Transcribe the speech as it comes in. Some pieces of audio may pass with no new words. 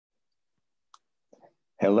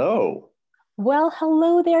Hello. Well,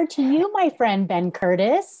 hello there to you, my friend Ben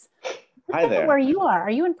Curtis. Hi Look at where there. you are.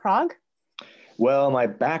 Are you in Prague? Well, my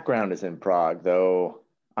background is in Prague, though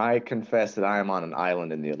I confess that I am on an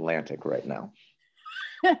island in the Atlantic right now.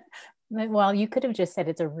 Well, you could have just said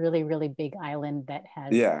it's a really, really big island that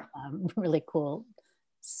has Yeah, really cool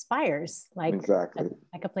spires, exactly.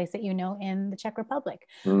 like a place that you know in the Czech Republic.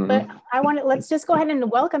 But Hmm. let's just go ahead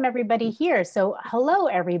and welcome everybody here. So, hello,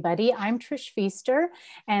 everybody. I'm Trish Feaster,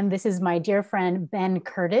 and this is my dear friend Ben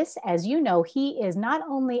Curtis. As you know, he is not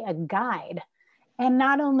only a guide and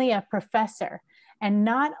not only a professor and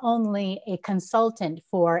not only a consultant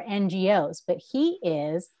for NGOs, but he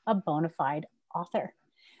is a bona fide author.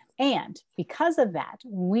 And because of that,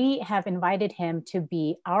 we have invited him to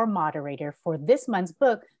be our moderator for this month's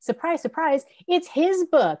book. Surprise, surprise, it's his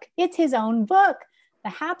book. It's his own book,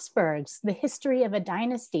 The Habsburgs, The History of a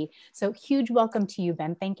Dynasty. So huge welcome to you,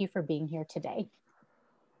 Ben. Thank you for being here today.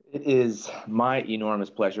 It is my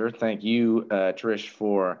enormous pleasure. Thank you, Trish,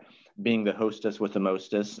 for being the hostess with the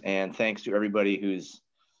mostess. And thanks to everybody who's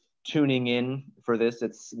tuning in for this.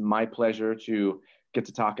 It's my pleasure to get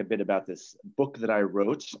to talk a bit about this book that I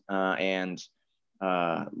wrote and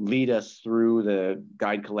lead us through the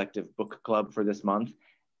Guide Collective Book Club for this month.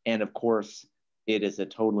 And of course, it is a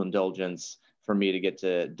total indulgence for me to get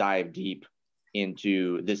to dive deep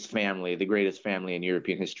into this family, the greatest family in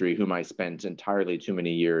European history, whom I spent entirely too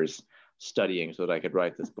many years studying so that I could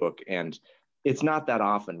write this book. And it's not that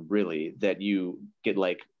often, really, that you get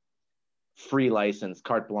like free license,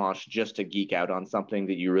 carte blanche, just to geek out on something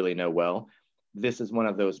that you really know well. This is one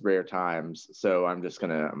of those rare times, so I'm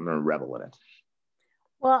gonna revel in it.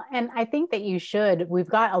 Well, and I think that you should. We've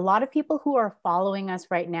got a lot of people who are following us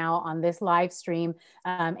right now on this live stream.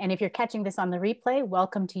 And if you're catching this on the replay,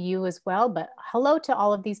 welcome to you as well. But hello to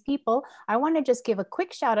all of these people. I want to just give a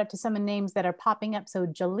quick shout out to some of the names that are popping up. So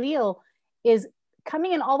Jaleel is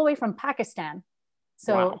coming in all the way from Pakistan.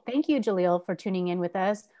 So Wow. thank you, Jaleel, for tuning in with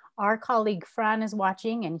us. Our colleague Fran is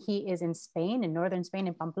watching, and he is in Spain, in northern Spain,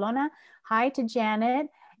 in Pamplona. Hi to Janet.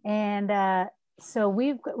 And so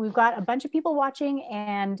we've got a bunch of people watching,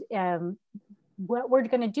 and what we're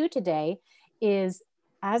going to do today is,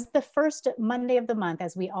 as the first Monday of the month,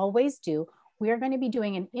 as we always do, we are going to be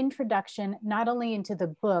doing an introduction not only into the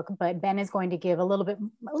book, but Ben is going to give a little bit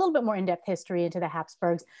more in-depth history into the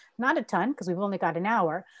Habsburgs. Not a ton, because we've only got an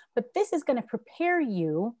hour, but this is going to prepare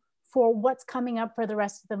you for what's coming up for the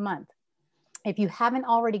rest of the month. If you haven't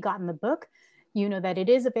already gotten the book, you know that it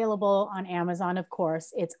is available on Amazon, of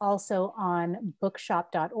course. It's also on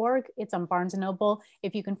bookshop.org. It's on Barnes & Noble.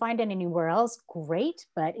 If you can find it anywhere else, great,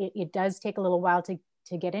 but it does take a little while to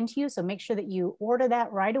get into you. So make sure that you order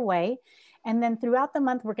that right away. And then throughout the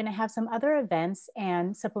month, we're going to have some other events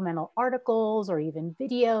and supplemental articles or even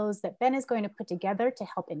videos that Ben is going to put together to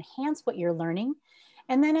help enhance what you're learning.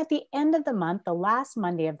 And then at the end of the month, the last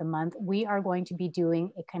Monday of the month, we are going to be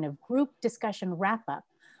doing a kind of group discussion wrap up,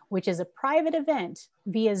 which is a private event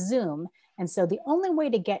via Zoom. And so the only way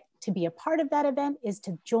to get to be a part of that event is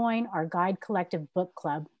to join our Guide Collective Book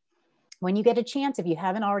Club. When you get a chance, if you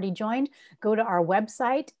haven't already joined, go to our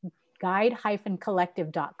website,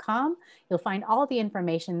 guide-collective.com. You'll find all the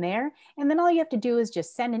information there. And then all you have to do is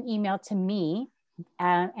just send an email to me,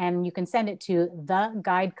 and you can send it to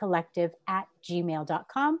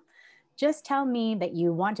theguidecollective@gmail.com. Just tell me that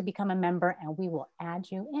you want to become a member and we will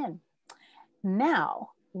add you in.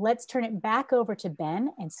 Now, let's turn it back over to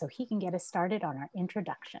Ben, and so he can get us started on our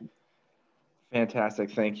introduction.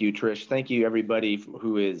 Fantastic. Thank you, Trish. Thank you, everybody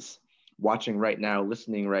who is watching right now,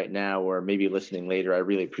 listening right now, or maybe listening later. I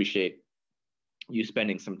really appreciate you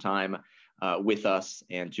spending some time with us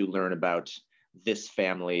and to learn about this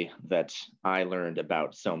family that I learned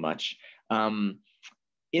about so much. In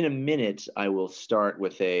a minute, I will start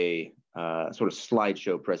with a sort of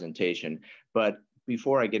slideshow presentation. But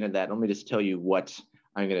before I get into that, let me just tell you what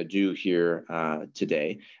I'm going to do here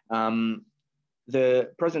today.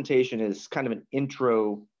 The presentation is kind of an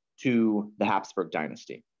intro to the Habsburg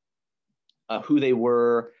dynasty, who they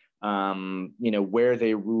were, where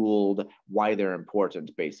they ruled, why they're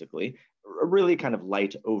important, basically. A really kind of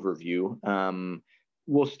light overview.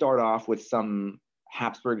 We'll start off with some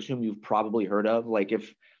Habsburgs whom you've probably heard of. Like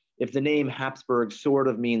if the name Habsburg sort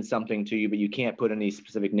of means something to you, but you can't put any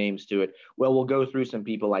specific names to it, well, we'll go through some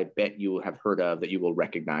people I bet you have heard of that you will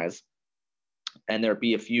recognize. And there'll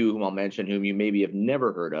be a few whom I'll mention whom you maybe have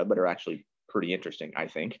never heard of, but are actually pretty interesting, I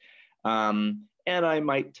think. And I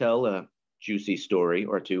might tell a juicy story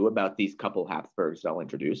or two about these couple Habsburgs that I'll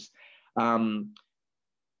introduce.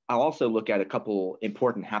 I'll also look at a couple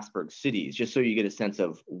important Habsburg cities, just so you get a sense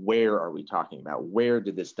of where are we talking about? Where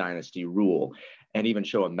did this dynasty rule? And even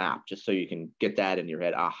show a map, just so you can get that in your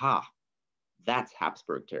head. Aha, that's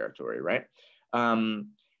Habsburg territory, right?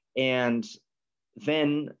 And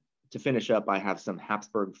then to finish up, I have some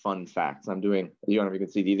Habsburg fun facts. I'm doing, you don't know if you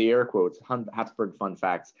can see the air quotes, Habsburg fun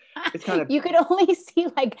facts. It's kind of, you could only see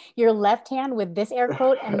like your left hand with this air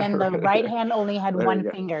quote, and then the right hand only had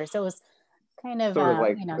one finger. So it was kind of, sort of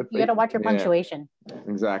like, you know, you got to watch your punctuation.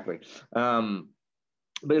 Exactly.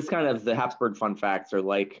 But it's kind of, the Habsburg fun facts are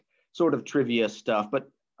like sort of trivia stuff, but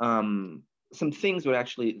some things would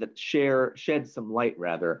actually that shed some light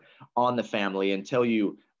rather on the family and tell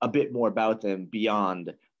you a bit more about them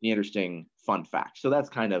beyond the interesting fun facts. So that's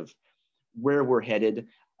kind of where we're headed.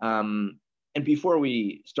 And before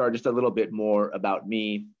we start, just a little bit more about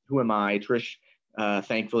me. Who am I? Trish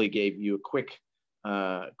thankfully gave you a quick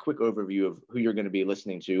overview of who you're going to be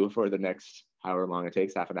listening to for the next however long it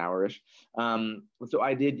takes, half an hour-ish. So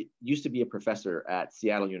I used to be a professor at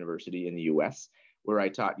Seattle University in the US, where I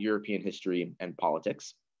taught European history and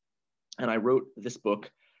politics. And I wrote this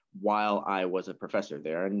book while I was a professor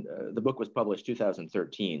there. And the book was published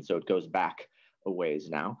 2013, so it goes back a ways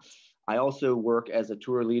now. I also work as a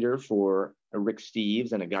tour leader for Rick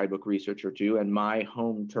Steves and a guidebook researcher too. And my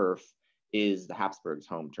home turf is the Habsburgs'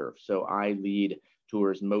 home turf. So I lead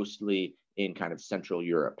tours mostly in kind of Central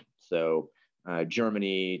Europe. So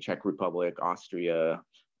Germany, Czech Republic, Austria,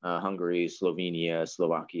 Hungary, Slovenia,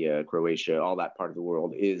 Slovakia, Croatia, all that part of the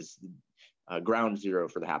world is ground zero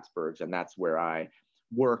for the Habsburgs. And that's where I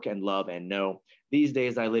work and love and know. These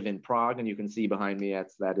days I live in Prague, and you can see behind me,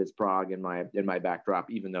 that is Prague in my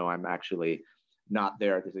backdrop, even though I'm actually not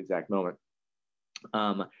there at this exact moment.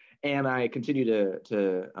 And I continue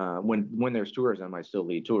to when there's tourism, I still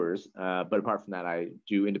lead tours. But apart from that, I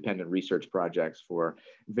do independent research projects for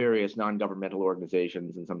various non-governmental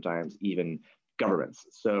organizations and sometimes even governments.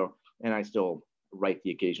 So, and I still write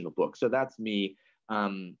the occasional book. So that's me.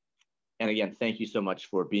 And again, thank you so much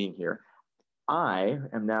for being here. I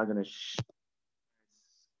am now going to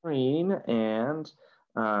screen and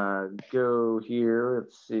go here.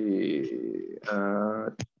 Let's see.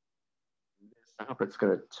 I hope it's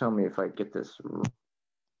going to tell me if I get this. I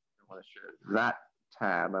want to share that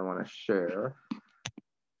tab. I want to share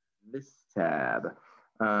this tab.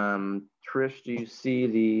 Trish, do you see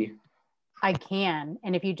the? I can.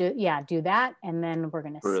 And if you do, do that. And then we're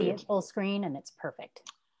going to see it full screen, and it's perfect.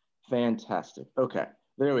 Fantastic. Okay.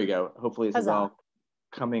 There we go. Hopefully it's all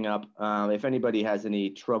coming up. If anybody has any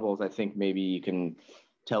troubles, I think maybe you can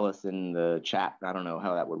tell us in the chat. I don't know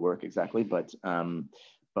how that would work exactly, but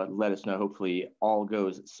let us know. Hopefully all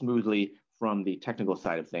goes smoothly from the technical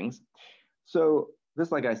side of things. So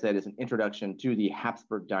this, like I said, is an introduction to the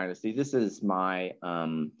Habsburg dynasty. This is my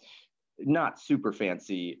not super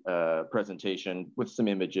fancy presentation with some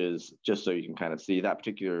images, just so you can kind of see. That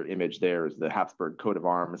particular image there is the Habsburg coat of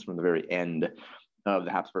arms from the very end of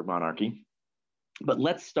the Habsburg monarchy. But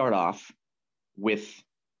let's start off with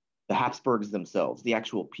the Habsburgs themselves, the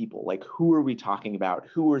actual people. Like, who are we talking about?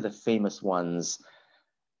 Who are the famous ones?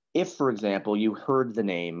 If, for example, you heard the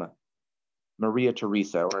name Maria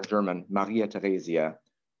Theresa, or in German, Maria Theresia,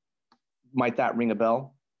 might that ring a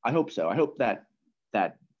bell? I hope so. I hope that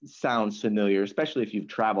sounds familiar, especially if you've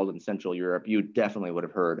traveled in Central Europe. You definitely would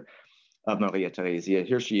have heard of Maria Theresia.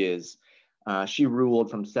 Here she is. She ruled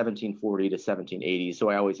from 1740 to 1780. So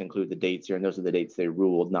I always include the dates here, and those are the dates they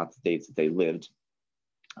ruled, not the dates that they lived.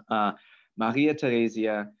 Maria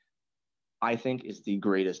Theresia, I think, is the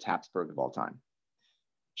greatest Habsburg of all time.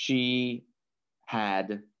 She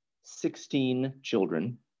had 16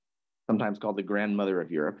 children, sometimes called the grandmother of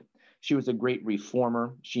Europe. She was a great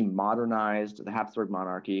reformer. She modernized the Habsburg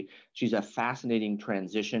monarchy. She's a fascinating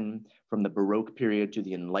transition from the Baroque period to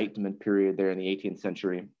the Enlightenment period there in the 18th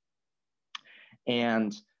century.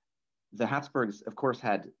 And the Habsburgs, of course,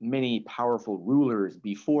 had many powerful rulers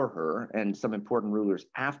before her and some important rulers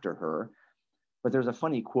after her. But there's a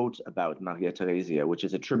funny quote about Maria Theresia, which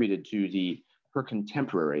is attributed to her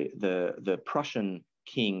contemporary, the Prussian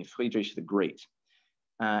king, Friedrich the Great.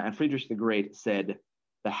 And Friedrich the Great said,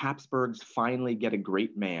 the Habsburgs finally get a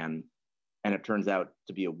great man, and it turns out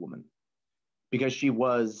to be a woman. Because she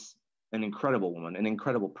was an incredible woman, an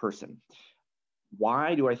incredible person.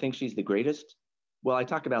 Why do I think she's the greatest? Well, I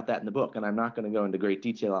talk about that in the book, and I'm not going to go into great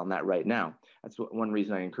detail on that right now. That's one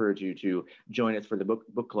reason I encourage you to join us for the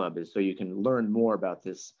book club, is so you can learn more about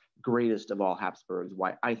this greatest of all Habsburgs,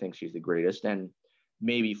 why I think she's the greatest, and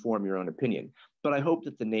maybe form your own opinion. But I hope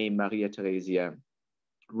that the name Maria Theresia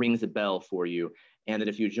rings a bell for you, and that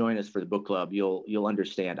if you join us for the book club, you'll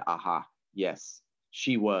understand, aha, yes,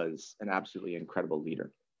 she was an absolutely incredible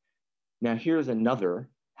leader. Now, here's another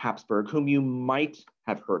Habsburg whom you might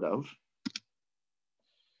have heard of,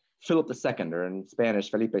 Philip II, or in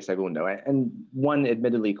Spanish, Felipe II. And one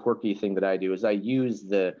admittedly quirky thing that I do is I use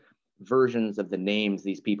the versions of the names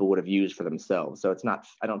these people would have used for themselves. So it's not,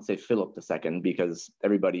 I don't say Philip II because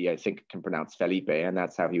everybody, I think, can pronounce Felipe, and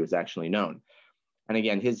that's how he was actually known. And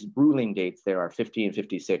again, his ruling dates there are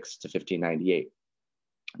 1556 to 1598.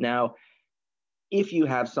 Now, if you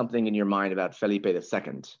have something in your mind about Felipe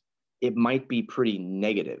II, it might be pretty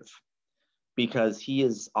negative because he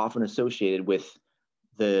is often associated with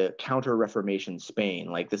the Counter-Reformation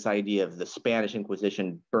Spain, like this idea of the Spanish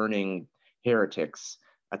Inquisition burning heretics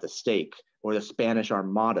at the stake, or the Spanish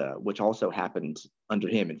Armada, which also happened under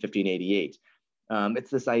him in 1588.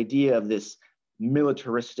 It's this idea of this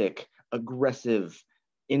militaristic, aggressive,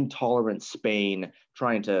 intolerant Spain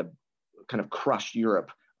trying to kind of crush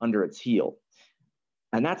Europe under its heel.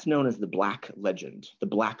 And that's known as the Black Legend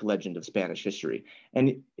of Spanish history.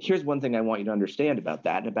 And here's one thing I want you to understand about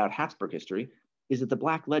that and about Habsburg history, is that the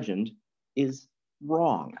Black Legend is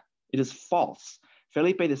wrong. It is false.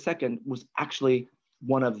 Felipe II was actually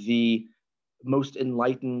one of the most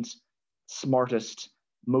enlightened, smartest,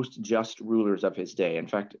 most just rulers of his day. In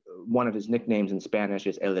fact, one of his nicknames in Spanish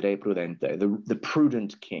is El Rey Prudente, the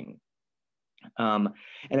prudent king. And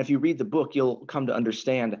if you read the book, you'll come to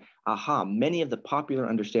understand, many of the popular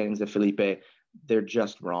understandings of Felipe, they're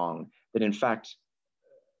just wrong. That in fact,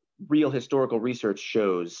 real historical research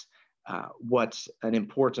shows what an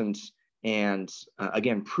important and,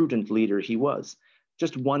 again, prudent leader he was.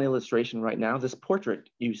 Just one illustration right now, this portrait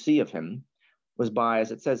you see of him was by, as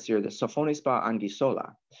it says here, the Sofonisba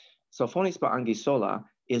Anguissola. Sofonisba Anguissola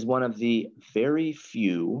is one of the very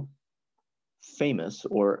few famous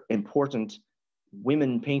or important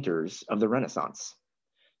women painters of the Renaissance.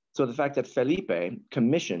 So the fact that Felipe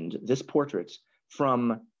commissioned this portrait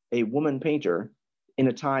from a woman painter in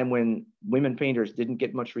a time when women painters didn't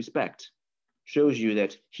get much respect shows you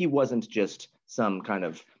that he wasn't just some kind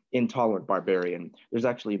of intolerant barbarian. There's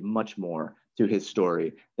actually much more to his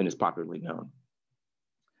story than is popularly known.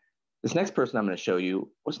 This next person I'm going to show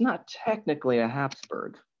you was not technically a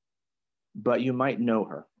Habsburg, but you might know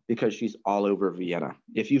her because she's all over Vienna.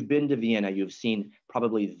 If you've been to Vienna, you've seen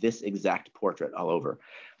probably this exact portrait all over.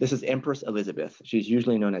 This is Empress Elizabeth. She's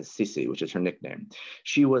usually known as Sissi, which is her nickname.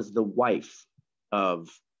 She was the wife of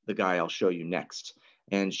the guy I'll show you next.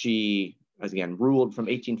 And she, as again, ruled from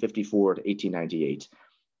 1854 to 1898.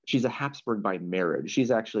 She's a Habsburg by marriage. She's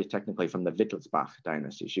actually technically from the Wittelsbach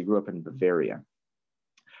dynasty. She grew up in Bavaria.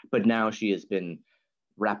 But now she has been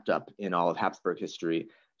wrapped up in all of Habsburg history.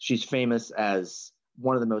 She's famous as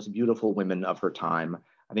one of the most beautiful women of her time.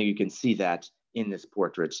 I think you can see that in this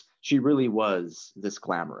portrait. She really was this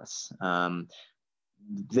glamorous,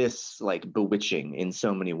 this like bewitching in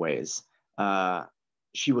so many ways.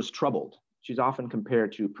 She was troubled. She's often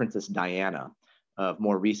compared to Princess Diana of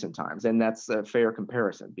more recent times. And that's a fair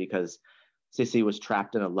comparison because Sissi was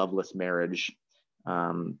trapped in a loveless marriage.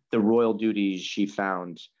 The royal duties she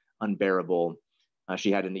found unbearable.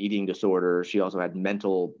 She had an eating disorder. She also had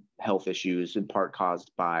mental health issues, in part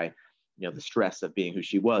caused by, the stress of being who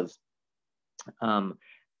she was.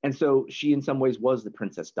 And so she, in some ways, was the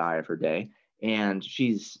Princess Di of her day. And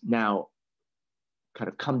she's now kind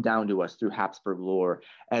of come down to us through Habsburg lore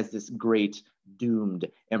as this great doomed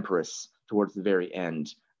empress towards the very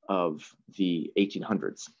end of the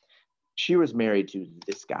 1800s. She was married to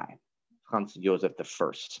this guy, Franz Joseph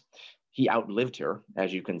I. He outlived her,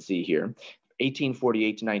 as you can see here. 1848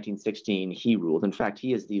 to 1916, he ruled. In fact,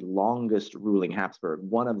 he is the longest ruling Habsburg,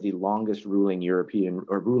 one of the longest ruling European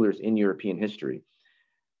or rulers in European history.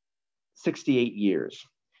 68 years.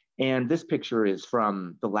 And this picture is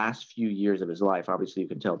from the last few years of his life. Obviously, you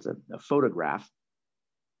can tell it's a photograph.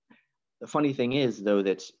 The funny thing is, though,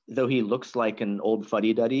 that though he looks like an old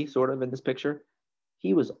fuddy-duddy sort of in this picture,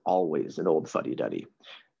 he was always an old fuddy-duddy.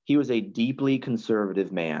 He was a deeply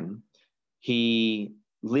conservative man. He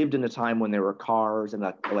lived in a time when there were cars and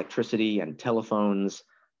electricity and telephones.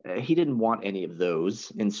 He didn't want any of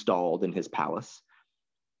those installed in his palace.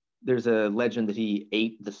 There's a legend that he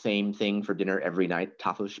ate the same thing for dinner every night,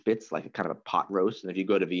 Tafelspitz, like a kind of a pot roast. And if you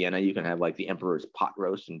go to Vienna, you can have like the emperor's pot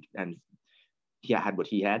roast, and he had what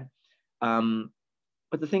he had.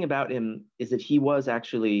 But the thing about him is that he was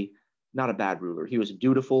actually not a bad ruler. He was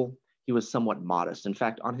dutiful. He was somewhat modest. In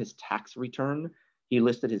fact, on his tax return, he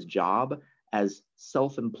listed his job as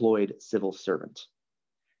self-employed civil servant.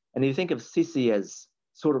 And you think of Sissi as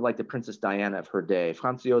sort of like the Princess Diana of her day.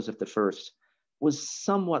 Franz Joseph I was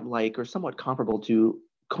somewhat like or somewhat comparable to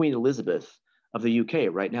Queen Elizabeth of the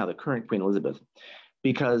UK right now, the current Queen Elizabeth.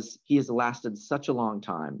 because he has lasted such a long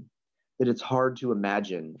time that it's hard to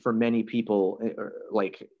imagine for many people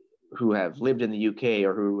like who have lived in the UK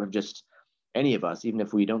or who have just any of us, even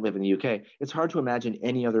if we don't live in the UK, it's hard to imagine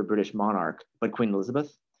any other British monarch but Queen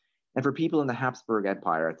Elizabeth. And for people in the Habsburg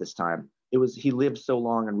Empire at this time, he lived so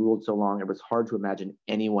long and ruled so long, it was hard to imagine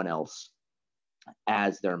anyone else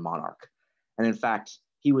as their monarch. And in fact,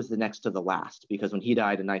 he was the next to the last, because when he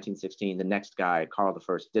died in 1916, the next guy, Karl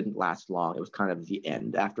I, didn't last long. It was kind of the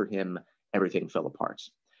end. After him, everything fell apart.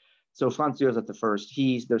 So Franz Josef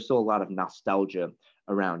I, there's still a lot of nostalgia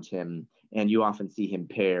around him, and you often see him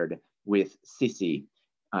paired with Sissi,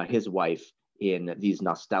 his wife, in these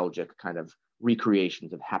nostalgic kind of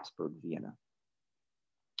recreations of Habsburg Vienna.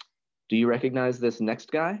 Do you recognize this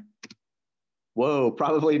next guy? Whoa,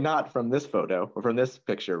 probably not from this photo or from this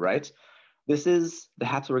picture, right? This is the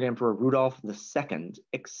Habsburg Emperor Rudolf II,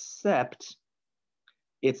 except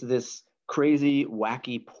it's this crazy,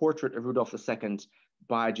 wacky portrait of Rudolf II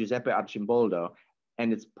by Giuseppe Arcimboldo,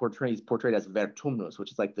 and he's portrayed as Vertumnus,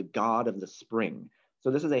 which is like the god of the spring. So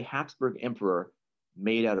this is a Habsburg emperor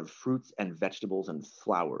made out of fruits and vegetables and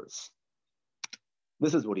flowers.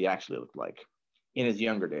 This is what he actually looked like in his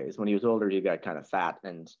younger days. When he was older, he got kind of fat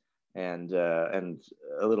and a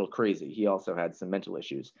little crazy. He also had some mental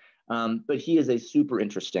issues. But he is a super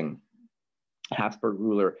interesting Habsburg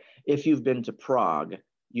ruler. If you've been to Prague,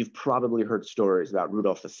 you've probably heard stories about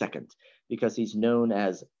Rudolf II, because he's known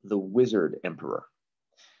as the Wizard Emperor.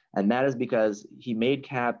 And that is because he made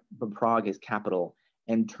Prague his capital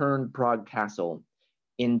and turned Prague Castle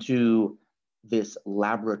into this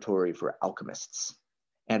laboratory for alchemists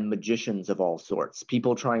and magicians of all sorts,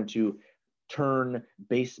 people trying to turn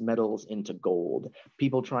base metals into gold,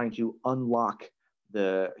 people trying to unlock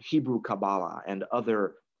the Hebrew Kabbalah and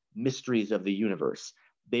other mysteries of the universe.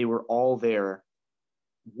 They were all there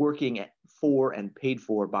working for and paid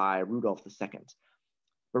for by Rudolf II.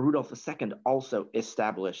 But Rudolf II also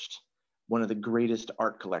established one of the greatest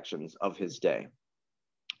art collections of his day.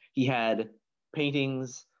 He had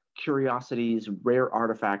paintings, curiosities, rare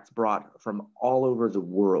artifacts brought from all over the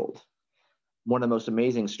world. One of the most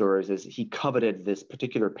amazing stories is he coveted this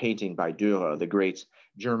particular painting by Dürer, the great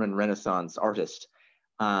German Renaissance artist.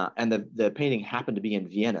 And the painting happened to be in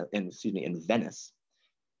Venice.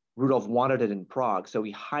 Rudolf wanted it in Prague, so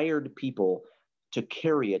he hired people to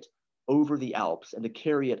carry it over the Alps and to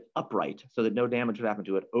carry it upright so that no damage would happen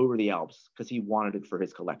to it over the Alps, because he wanted it for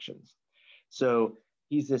his collections. So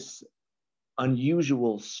he's this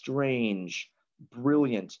unusual, strange,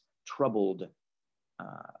 brilliant, troubled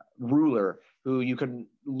ruler who you can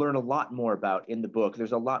learn a lot more about in the book.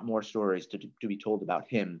 There's a lot more stories to be told about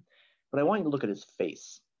him. But I want you to look at his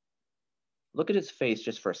face. Look at his face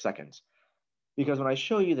just for a second, because when I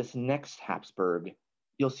show you this next Habsburg,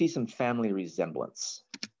 you'll see some family resemblance.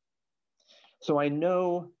 So I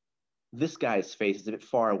know this guy's face is a bit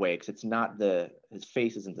far away because it's not his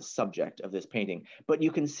face isn't the subject of this painting, but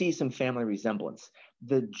you can see some family resemblance.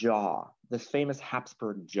 The jaw, this famous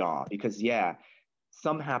Habsburg jaw, because yeah,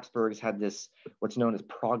 some Habsburgs had this, what's known as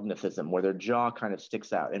prognathism, where their jaw kind of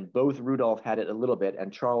sticks out, and both Rudolf had it a little bit,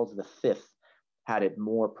 and Charles V had it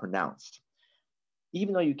more pronounced.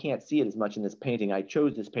 Even though you can't see it as much in this painting, I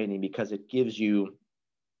chose this painting because it gives you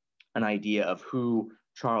an idea of who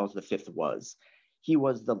Charles V was. He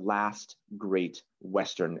was the last great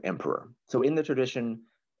Western emperor. So in the tradition,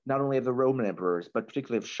 not only of the Roman emperors, but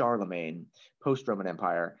particularly of Charlemagne, post-Roman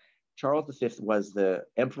Empire, Charles V was the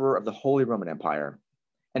emperor of the Holy Roman Empire,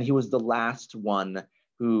 and he was the last one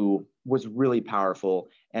who was really powerful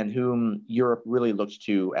and whom Europe really looked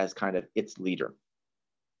to as kind of its leader.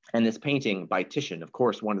 And this painting by Titian, of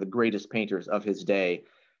course, one of the greatest painters of his day,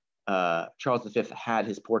 Charles V had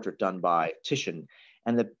his portrait done by Titian.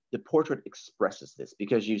 And the portrait expresses this,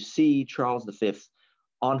 because you see Charles V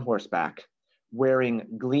on horseback wearing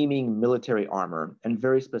gleaming military armor. And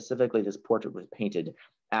very specifically, this portrait was painted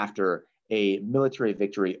after a military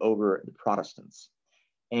victory over the Protestants.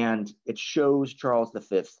 And it shows Charles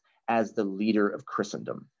V as the leader of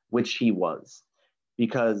Christendom, which he was,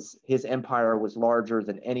 because his empire was larger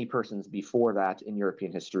than any person's before that in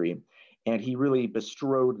European history. And he really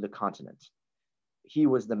bestrode the continent. He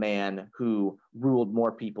was the man who ruled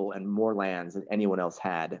more people and more lands than anyone else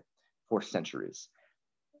had for centuries.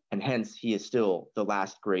 And hence, he is still the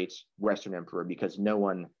last great Western emperor, because no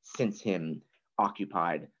one since him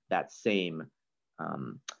occupied that same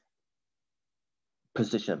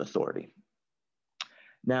position of authority.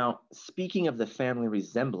 Now, speaking of the family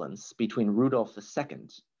resemblance between Rudolf II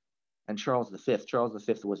and Charles V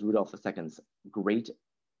was Rudolf II's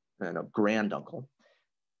granduncle.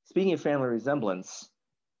 Speaking of family resemblance,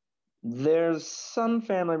 There's some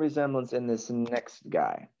family resemblance in this next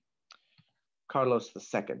guy, Carlos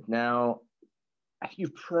II. Now,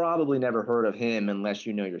 you've probably never heard of him unless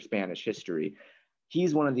you know your Spanish history.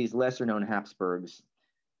 He's one of these lesser known Habsburgs,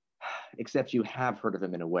 except you have heard of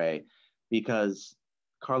him in a way, because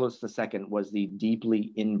Carlos II was the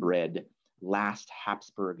deeply inbred last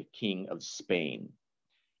Habsburg king of Spain.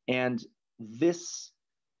 And this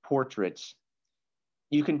portrait,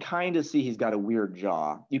 you can kind of see he's got a weird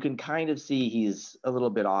jaw. You can kind of see he's a little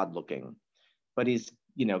bit odd looking, but he's,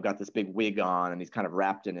 got this big wig on and he's kind of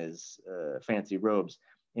wrapped in his fancy robes.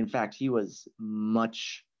 In fact, he was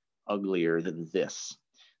much uglier than this.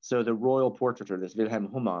 So the royal portraiture, this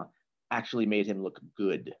Wilhelm Hummer, actually made him look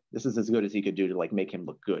good. This is as good as he could do to make him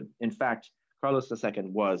look good. In fact, Carlos II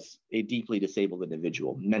was a deeply disabled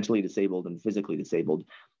individual, mentally disabled and physically disabled,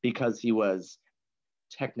 because he was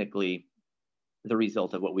technically the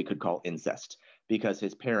result of what we could call incest, because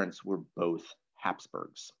his parents were both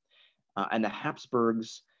Habsburgs. And the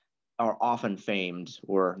Habsburgs are often famed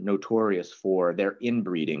or notorious for their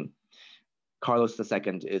inbreeding. Carlos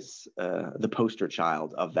II is the poster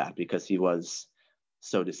child of that because he was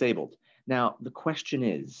so disabled. Now, the question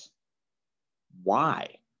is,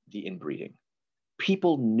 why the inbreeding?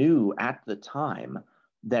 People knew at the time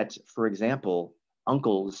that, for example,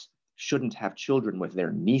 uncles shouldn't have children with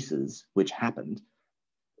their nieces, which happened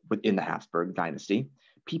within the Habsburg dynasty.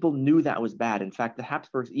 People knew that was bad. In fact, the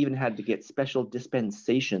Habsburgs even had to get special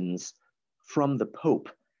dispensations from the Pope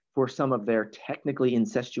for some of their technically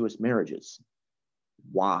incestuous marriages.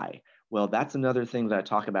 Why? Well, that's another thing that I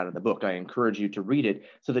talk about in the book. I encourage you to read it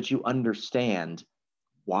so that you understand,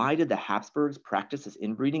 why did the Habsburgs practice this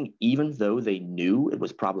inbreeding even though they knew it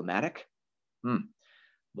was problematic? One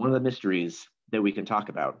of the mysteries that we can talk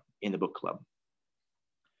about in the book club.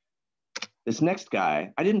 This next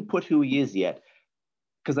guy, I didn't put who he is yet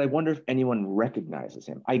because I wonder if anyone recognizes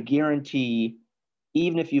him. I guarantee,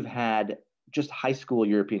 even if you've had just high school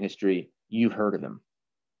European history, you've heard of him.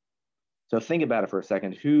 So think about it for a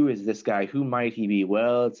second. Who is this guy? Who might he be?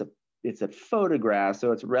 Well, it's a photograph,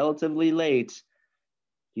 so it's relatively late.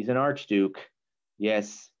 He's an archduke.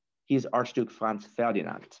 Yes, he's Archduke Franz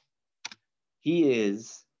Ferdinand. He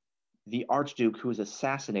is the archduke who was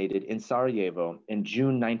assassinated in Sarajevo in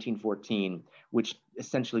June 1914, which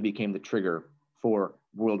essentially became the trigger for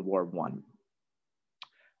World War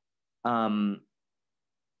I.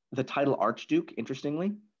 The title Archduke,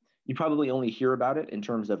 interestingly, you probably only hear about it in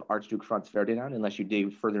terms of Archduke Franz Ferdinand, unless you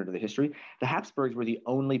dig further into the history. The Habsburgs were the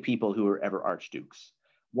only people who were ever archdukes.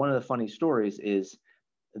 One of the funny stories is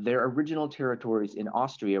their original territories in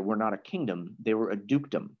Austria were not a kingdom, they were a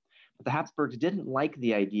dukedom. But the Habsburgs didn't like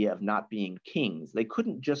the idea of not being kings. They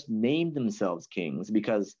couldn't just name themselves kings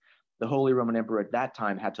because the Holy Roman Emperor at that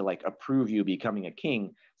time had to approve you becoming a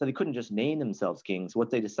king. So they couldn't just name themselves kings. What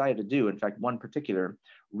they decided to do, in fact, one particular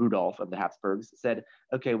Rudolf of the Habsburgs said,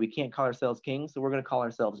 okay, we can't call ourselves kings, so we're going to call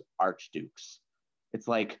ourselves archdukes. It's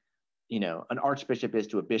like, an archbishop is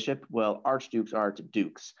to a bishop. Well, archdukes are to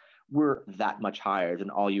dukes. We're that much higher than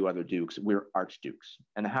all you other dukes. We're archdukes.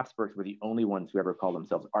 And the Habsburgs were the only ones who ever called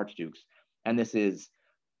themselves archdukes. And this is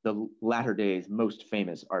the latter days most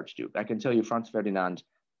famous archduke. I can tell you Franz Ferdinand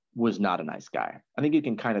was not a nice guy. I think you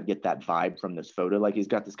can kind of get that vibe from this photo. He's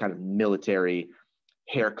got this kind of military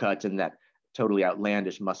haircut and that totally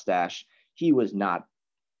outlandish mustache. He was not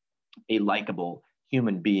a likable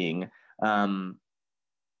human being. And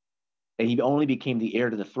he only became the heir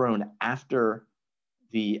to the throne after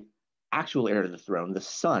the actual heir to the throne, the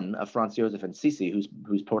son of Franz Joseph and Sisi,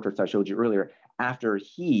 whose portraits I showed you earlier, after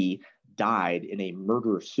he died in a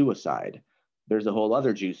murder-suicide. There's a whole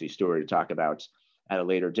other juicy story to talk about at a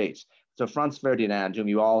later date. So Franz Ferdinand, whom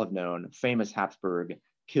you all have known, famous Habsburg,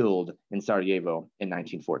 killed in Sarajevo in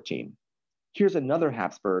 1914. Here's another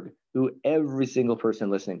Habsburg who every single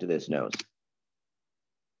person listening to this knows.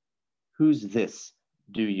 Who's this,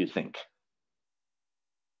 do you think?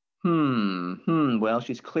 Well,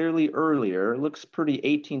 she's clearly earlier. Looks pretty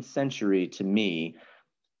 18th century to me.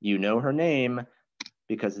 You know her name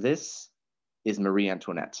because this is Marie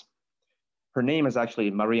Antoinette. Her name is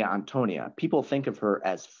actually Maria Antonia. People think of her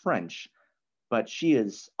as French, but she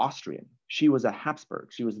is Austrian. She was a Habsburg.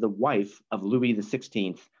 She was the wife of Louis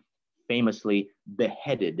XVI, famously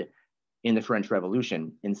beheaded in the French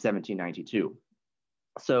Revolution in 1792.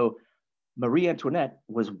 So Marie Antoinette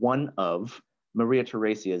was one of Maria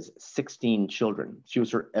Theresia's 16 children. She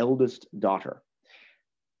was her eldest daughter.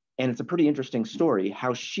 And it's a pretty interesting story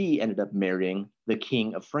how she ended up marrying the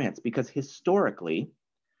King of France, because historically,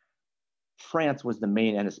 France was the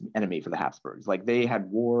main enemy for the Habsburgs. They had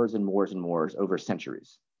wars and wars and wars over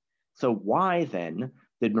centuries. So why then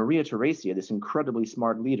did Maria Theresia, this incredibly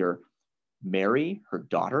smart leader, marry her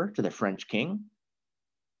daughter to the French king?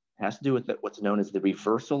 It has to do with what's known as the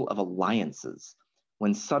reversal of alliances,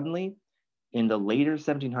 when suddenly in the later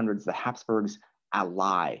 1700s, the Habsburgs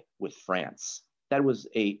ally with France. That was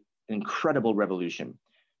an incredible revolution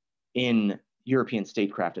in European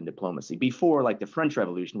statecraft and diplomacy before, like, the French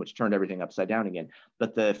Revolution, which turned everything upside down again.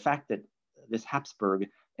 But the fact that this Habsburg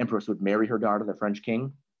empress would marry her daughter to the French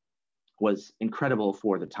king was incredible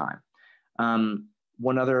for the time.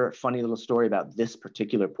 One other funny little story about this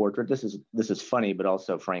particular portrait. This is funny, but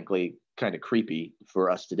also, frankly, kind of creepy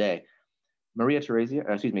for us today. Marie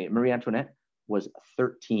Antoinette was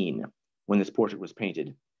 13 when this portrait was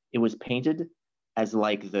painted. It was painted as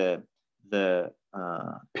like the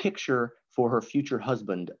picture for her future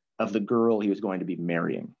husband of the girl he was going to be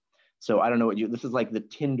marrying. So I don't know this is like the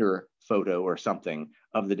Tinder photo or something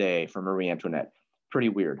of the day for Marie Antoinette. Pretty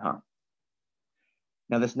weird, huh?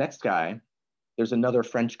 Now this next guy, there's another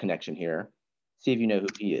French connection here. See if you know who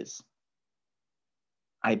he is.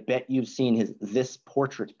 I bet you've seen this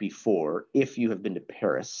portrait before if you have been to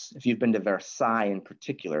Paris, if you've been to Versailles in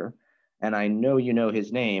particular, and I know you know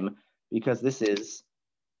his name because this is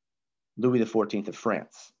Louis XIV of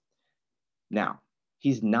France. Now,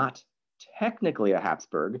 he's not technically a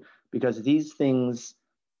Habsburg because these things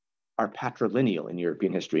are patrilineal in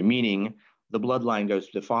European history, meaning the bloodline goes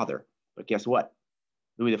to the father. But guess what?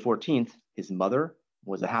 Louis XIV, his mother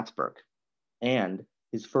was a Habsburg, and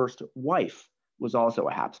his first wife was also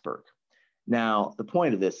a Habsburg. Now, the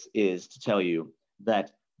point of this is to tell you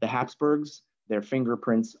that the Habsburgs, their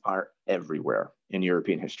fingerprints are everywhere in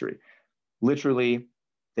European history. Literally,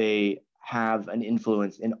 they have an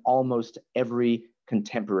influence in almost every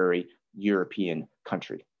contemporary European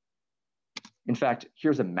country. In fact,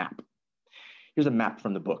 here's a map. Here's a map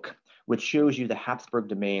from the book, which shows you the Habsburg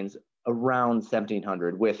domains around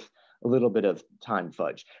 1700 with a little bit of time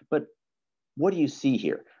fudge. But what do you see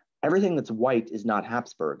here? Everything that's white is not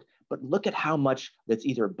Habsburg, but look at how much that's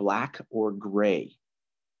either black or gray.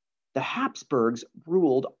 The Habsburgs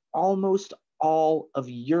ruled almost all of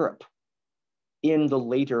Europe in the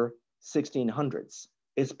later 1600s.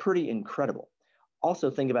 It's pretty incredible. Also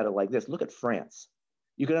think about it like this. Look at France.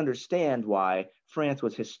 You can understand why France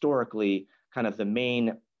was historically kind of the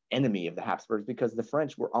main enemy of the Habsburgs, because the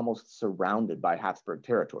French were almost surrounded by Habsburg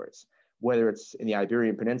territories, whether it's in the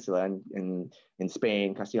Iberian Peninsula in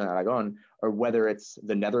Spain, Castile and Aragon, or whether it's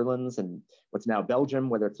the Netherlands and what's now Belgium,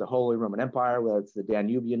 whether it's the Holy Roman Empire, whether it's the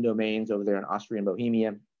Danubian domains over there in Austria and Bohemia.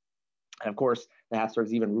 And of course, the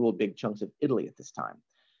Habsburgs even ruled big chunks of Italy at this time.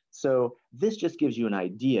 So this just gives you an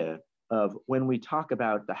idea of when we talk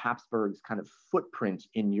about the Habsburgs' kind of footprint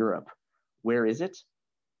in Europe, where is it?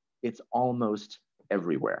 It's almost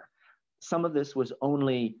everywhere. Some of this was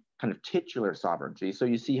only kind of titular sovereignty. So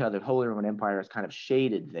you see how the Holy Roman Empire is kind of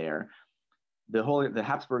shaded there. The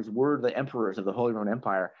Habsburgs were the emperors of the Holy Roman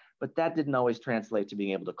Empire, but that didn't always translate to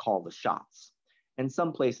being able to call the shots. In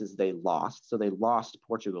some places they lost. So they lost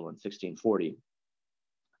Portugal in 1640.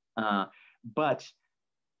 But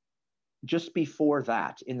just before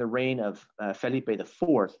that, in the reign of Felipe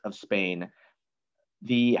IV of Spain,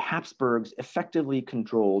 the Habsburgs effectively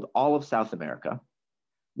controlled all of South America,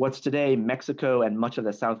 what's today Mexico and much of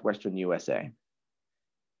the southwestern USA,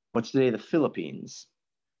 what's today the Philippines,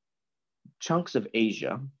 chunks of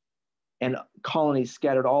Asia, and colonies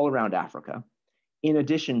scattered all around Africa, in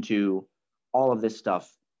addition to all of this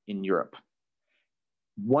stuff in Europe.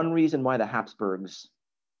 One reason why the Habsburgs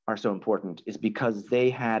are so important is because they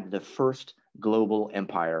had the first global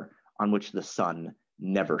empire on which the sun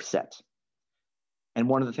never set. And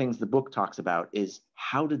one of the things the book talks about is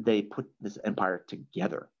how did they put this empire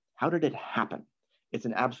together? How did it happen? It's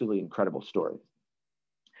an absolutely incredible story.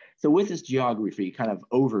 So with this geography kind of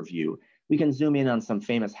overview, we can zoom in on some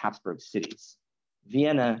famous Habsburg cities.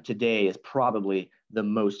 Vienna today is probably the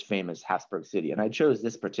most famous Habsburg city. And I chose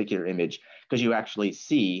this particular image because you actually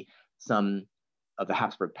see some of the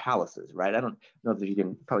Habsburg palaces, right? I don't know if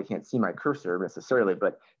you probably can't see my cursor necessarily,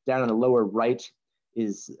 but down in the lower right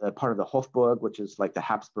is a part of the Hofburg, which is like the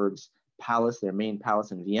Habsburgs' palace, their main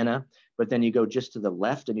palace in Vienna. But then you go just to the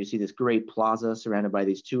left and you see this great plaza surrounded by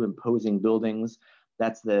these two imposing buildings.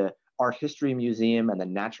 That's the Art History Museum and the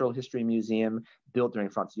Natural History Museum, built during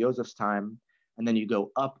Franz Josef's time. And then you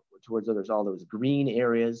go up towards there's all those green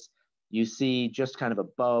areas. You see just kind of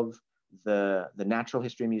above the Natural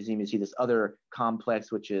History Museum, you see this other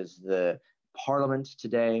complex, which is the Parliament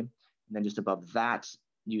today. And then just above that,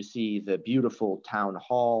 you see the beautiful town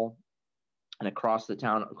hall. And across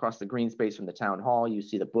the green space from the town hall, you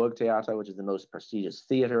see the Burgtheater, which is the most prestigious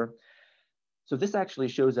theater. So this actually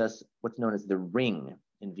shows us what's known as the ring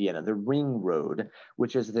in Vienna, the Ring Road,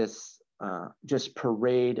 which is this just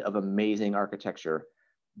parade of amazing architecture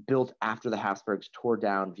built after the Habsburgs tore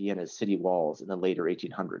down Vienna's city walls in the later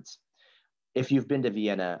 1800s. If you've been to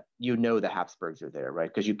Vienna, you know the Habsburgs are there, right?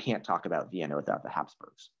 Because you can't talk about Vienna without the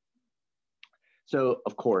Habsburgs. So,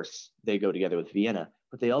 of course, they go together with Vienna,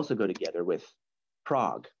 but they also go together with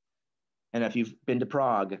Prague. And if you've been to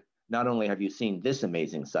Prague, not only have you seen this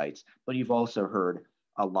amazing site, but you've also heard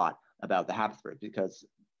a lot about the Habsburgs, because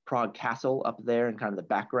Prague Castle up there in kind of the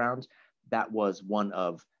background, that was one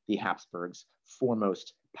of the Habsburgs'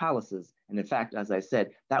 foremost palaces. And in fact, as I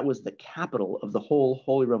said, that was the capital of the whole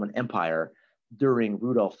Holy Roman Empire during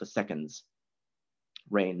Rudolf II's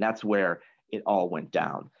reign. That's where it all went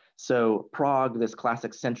down. So Prague, this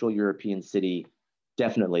classic Central European city,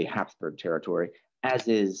 definitely Habsburg territory, as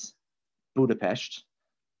is Budapest,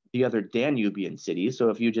 the other Danubian city. So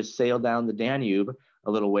if you just sail down the Danube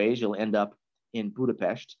a little ways, you'll end up in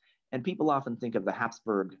Budapest. And people often think of the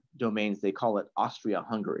Habsburg domains, they call it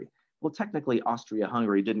Austria-Hungary. Well, technically,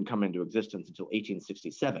 Austria-Hungary didn't come into existence until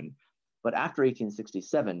 1867. But after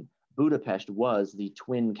 1867, Budapest was the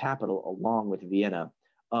twin capital, along with Vienna,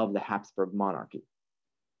 of the Habsburg monarchy.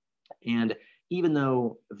 And even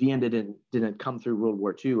though Vienna didn't come through World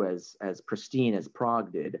War II as pristine as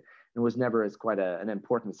Prague did, and was never as quite an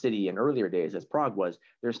important city in earlier days as Prague was,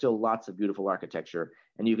 there's still lots of beautiful architecture.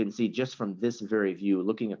 And you can see just from this very view,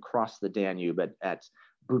 looking across the Danube at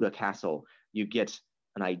Buda Castle, you get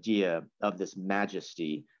an idea of this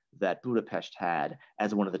majesty that Budapest had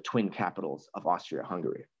as one of the twin capitals of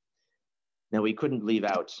Austria-Hungary. Now, we couldn't leave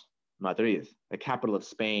out Madrid, the capital of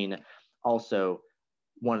Spain, also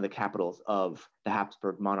one of the capitals of the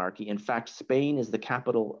Habsburg monarchy. In fact, Spain is the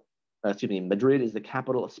capital, Madrid is the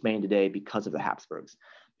capital of Spain today because of the Habsburgs,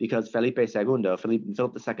 because Philip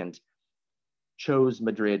II chose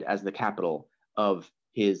Madrid as the capital of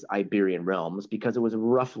his Iberian realms because it was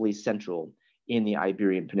roughly central in the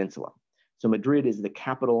Iberian Peninsula. So Madrid is the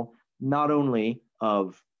capital not only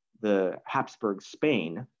of the Habsburg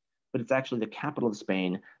Spain, but it's actually the capital of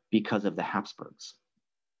Spain because of the Habsburgs.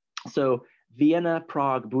 So Vienna,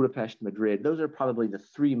 Prague, Budapest, Madrid, those are probably the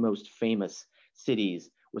three most famous cities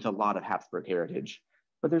with a lot of Habsburg heritage.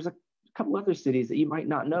 But there's a couple other cities that you might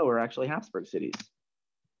not know are actually Habsburg cities.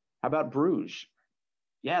 How about Bruges?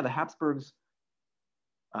 Yeah, the Habsburgs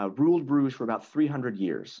ruled Bruges for about 300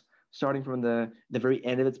 years, starting from the very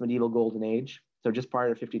end of its medieval golden age, so just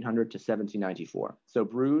prior to 1500 to 1794. So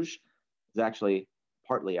Bruges is actually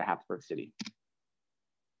partly a Habsburg city.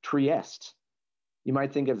 Trieste. You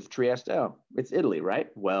might think of Trieste, oh, it's Italy, right?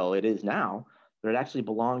 Well, it is now, but it actually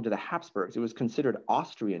belonged to the Habsburgs. It was considered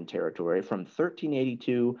Austrian territory from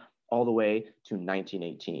 1382 all the way to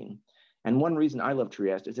 1918. And one reason I love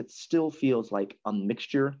Trieste is it still feels like a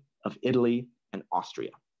mixture of Italy and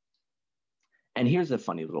Austria. And here's a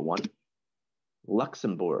funny little one.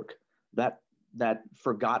 Luxembourg, that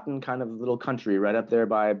forgotten kind of little country right up there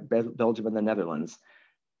by Belgium and the Netherlands,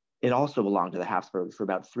 it also belonged to the Habsburgs for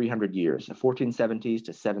about 300 years, the 1470s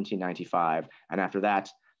to 1795. And after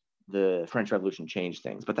that, the French Revolution changed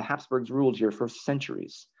things. But the Habsburgs ruled here for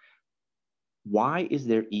centuries. Why is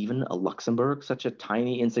there even a Luxembourg, such a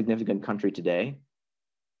tiny, insignificant country today?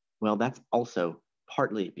 Well, that's also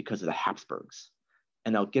partly because of the Habsburgs.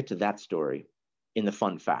 And I'll get to that story in the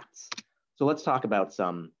fun facts. So let's talk about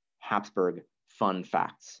some Habsburg fun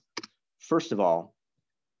facts. First of all,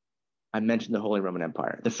 I mentioned the Holy Roman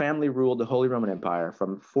Empire. The family ruled the Holy Roman Empire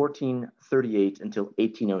from 1438 until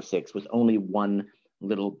 1806 with only one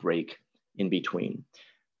little break in between.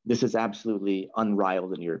 This is absolutely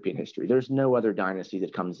unrivaled in European history. There's no other dynasty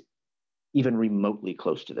that comes even remotely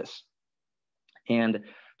close to this. And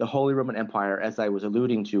the Holy Roman Empire, as I was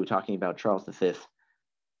alluding to, talking about Charles V,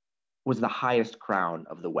 was the highest crown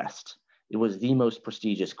of the West. It was the most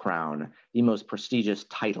prestigious crown, the most prestigious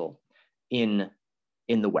title in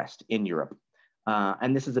the West, in Europe.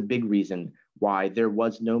 And this is a big reason why there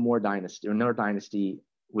was no more dynasty, or no dynasty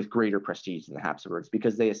with greater prestige than the Habsburgs,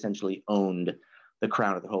 because they essentially owned the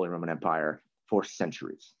crown of the Holy Roman Empire for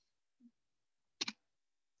centuries.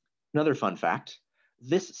 Another fun fact,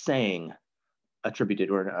 this saying attributed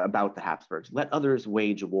or about the Habsburgs, let others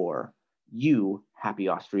wage war, you, happy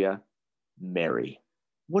Austria, marry.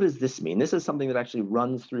 What does this mean? This is something that actually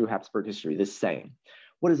runs through Habsburg history, this saying.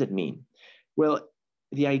 What does it mean? Well,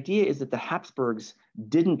 the idea is that the Habsburgs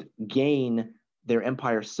didn't gain their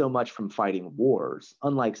empire so much from fighting wars.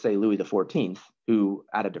 Unlike, say, Louis XIV, who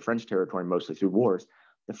added to French territory mostly through wars,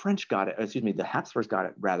 the Habsburgs got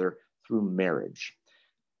it rather through marriage.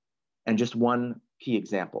 And just one key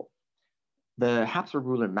example, the Habsburg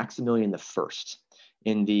ruler Maximilian I,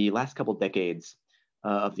 in the last couple decades,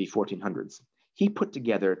 of the 1400s. He put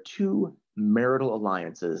together two marital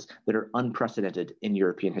alliances that are unprecedented in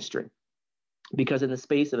European history. Because in the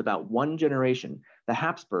space of about one generation, the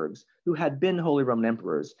Habsburgs, who had been Holy Roman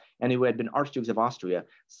Emperors and who had been Archdukes of Austria,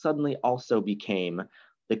 suddenly also became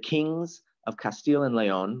the kings of Castile and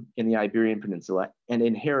Leon in the Iberian Peninsula and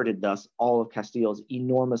inherited thus all of Castile's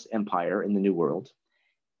enormous empire in the New World.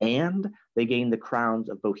 And they gained the crowns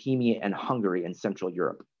of Bohemia and Hungary in Central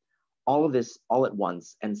Europe. All of this all at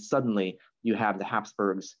once, and suddenly you have the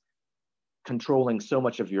Habsburgs controlling so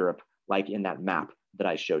much of Europe, like in that map that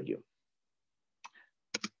I showed you.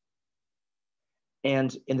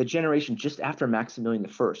 And in the generation just after Maximilian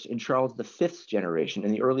I, in Charles V's generation,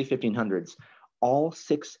 in the early 1500s, all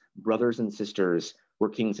 6 brothers and sisters were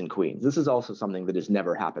kings and queens. This is also something that has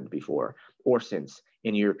never happened before or since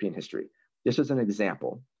in European history. This is an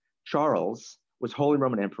example. Charles was Holy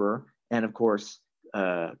Roman Emperor and, of course,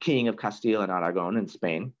 King of Castile and Aragon in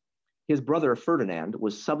Spain. His brother Ferdinand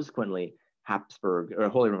was subsequently Habsburg or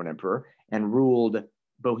Holy Roman Emperor and ruled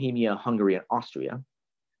Bohemia, Hungary, and Austria.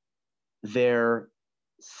 Their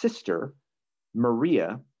sister,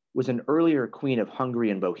 Maria, was an earlier queen of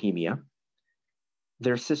Hungary and Bohemia.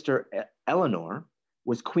 Their sister, Eleanor,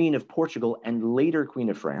 was queen of Portugal and later queen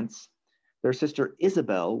of France. Their sister,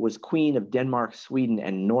 Isabel, was queen of Denmark, Sweden,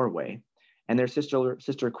 and Norway. And their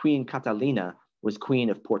sister Queen Catalina, was queen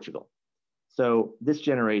of Portugal. So this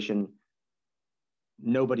generation,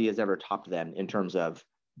 nobody has ever topped them in terms of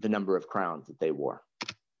the number of crowns that they wore.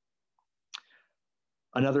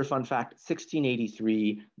 Another fun fact,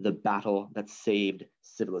 1683, the battle that saved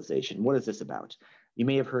civilization. What is this about? You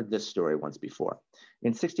may have heard this story once before. In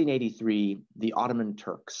 1683, the Ottoman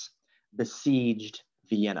Turks besieged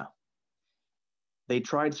Vienna. They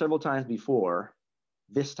tried several times before.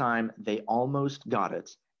 This time, they almost got it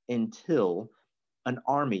until an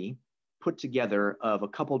army put together of a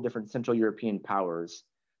couple different Central European powers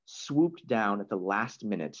swooped down at the last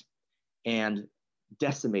minute and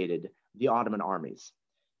decimated the Ottoman armies.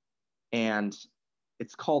 And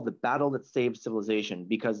it's called the battle that saved civilization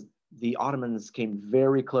because the Ottomans came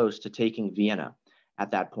very close to taking Vienna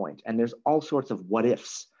at that point. And there's all sorts of what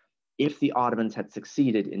ifs. If the Ottomans had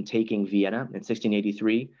succeeded in taking Vienna in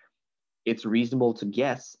 1683, it's reasonable to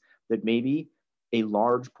guess that maybe a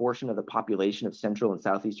large portion of the population of Central and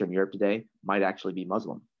Southeastern Europe today might actually be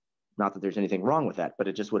Muslim. Not that there's anything wrong with that, but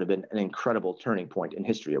it just would have been an incredible turning point in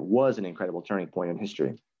history. It was an incredible turning point in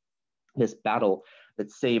history. This battle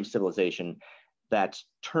that saved civilization, that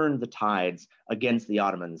turned the tides against the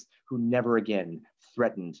Ottomans, who never again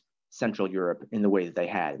threatened Central Europe in the way that they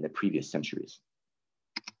had in the previous centuries.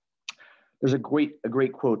 There's a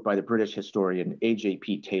great quote by the British historian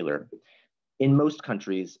A.J.P. Taylor. In most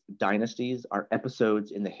countries, dynasties are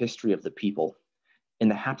episodes in the history of the people. In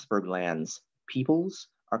the Habsburg lands, peoples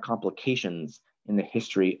are complications in the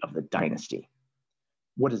history of the dynasty.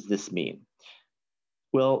 What does this mean?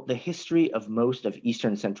 Well, the history of most of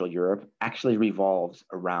Eastern Central Europe actually revolves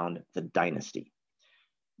around the dynasty.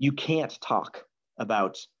 You can't talk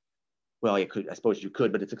about, well, I suppose you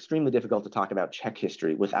could, but it's extremely difficult to talk about Czech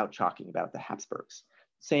history without talking about the Habsburgs.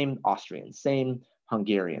 Same Austrians, same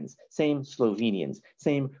Hungarians, same Slovenians,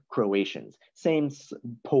 same Croatians, same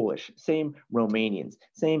Polish, same Romanians,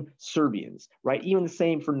 same Serbians, right? Even the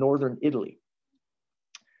same for Northern Italy.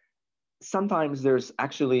 Sometimes there's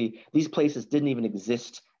actually, these places didn't even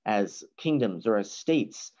exist as kingdoms or as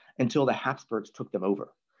states until the Habsburgs took them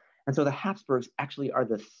over. And so the Habsburgs actually are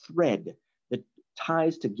the thread that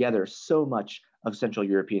ties together so much of Central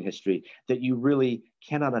European history that you really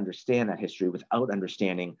cannot understand that history without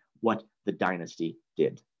understanding what the dynasty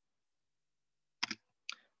did.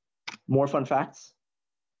 More fun facts.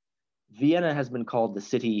 Vienna has been called the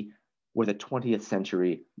city where the 20th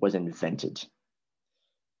century was invented.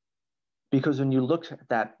 Because when you looked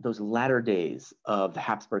at those latter days of the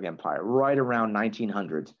Habsburg Empire, right around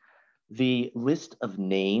 1900, the list of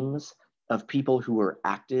names of people who were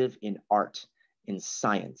active in art, in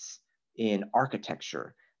science, in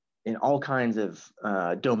architecture, in all kinds of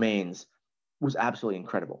domains was absolutely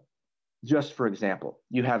incredible. Just for example,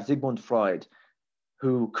 you have Sigmund Freud,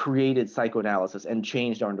 who created psychoanalysis and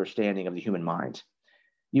changed our understanding of the human mind.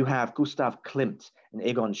 You have Gustav Klimt and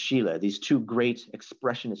Egon Schiele, these two great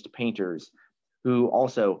expressionist painters who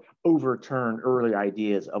also overturned earlier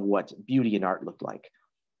ideas of what beauty in art looked like.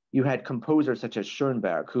 You had composers such as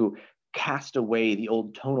Schoenberg, who cast away the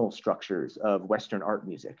old tonal structures of Western art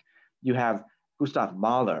music. You have Gustav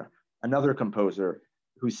Mahler, another composer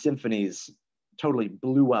whose symphonies totally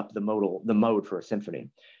blew up the mode for a symphony.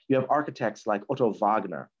 You have architects like Otto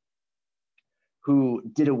Wagner, who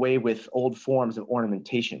did away with old forms of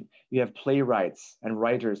ornamentation. You have playwrights and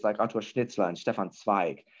writers like Otto Schnitzler and Stefan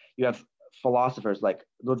Zweig. You have philosophers like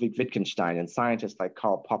Ludwig Wittgenstein and scientists like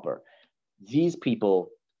Karl Popper. These people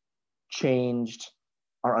changed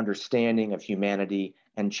our understanding of humanity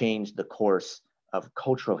and changed the course of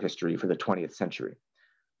cultural history for the 20th century.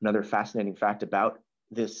 Another fascinating fact about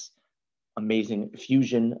this amazing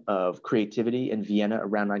fusion of creativity in Vienna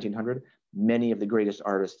around 1900, many of the greatest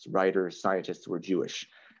artists, writers, scientists were Jewish.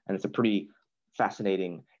 And it's a pretty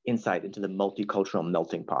fascinating insight into the multicultural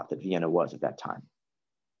melting pot that Vienna was at that time.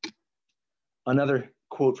 Another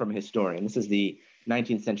quote from a historian, this is the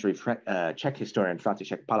 19th century Czech historian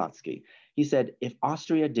František Palacký. He said, "If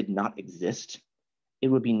Austria did not exist, it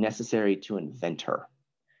would be necessary to invent her."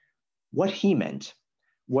 What he meant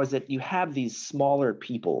was that you have these smaller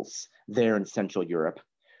peoples there in Central Europe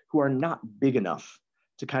who are not big enough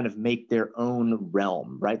to kind of make their own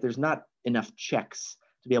realm, right? There's not enough Czechs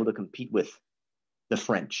to be able to compete with the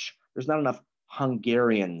French. There's not enough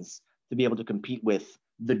Hungarians to be able to compete with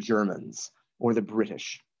the Germans or the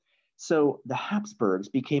British. So the Habsburgs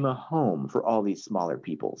became a home for all these smaller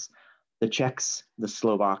peoples. The Czechs, the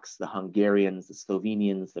Slovaks, the Hungarians, the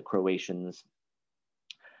Slovenians, the Croatians,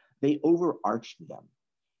 they overarched them.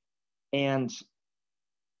 And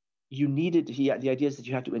you needed, the idea is that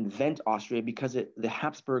you have to invent Austria because the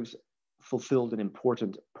Habsburgs fulfilled an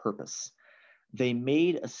important purpose. They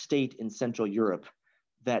made a state in Central Europe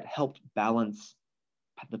that helped balance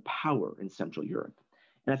the power in Central Europe.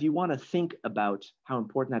 And if you want to think about how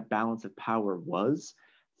important that balance of power was,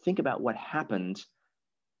 think about what happened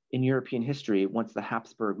in European history once the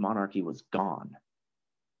Habsburg monarchy was gone.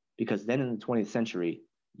 Because then in the 20th century,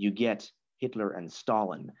 you get Hitler and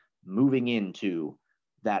Stalin moving into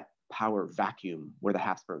that power vacuum where the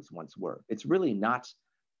Habsburgs once were. It's really not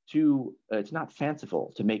it's not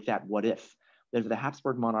fanciful to make that what if. That if the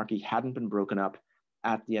Habsburg monarchy hadn't been broken up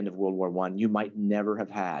at the end of World War I, you might never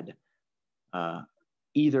have had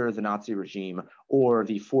either the Nazi regime or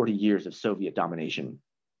the 40 years of Soviet domination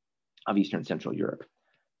of Eastern Central Europe.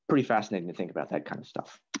 Pretty fascinating to think about that kind of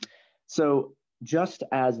stuff. So just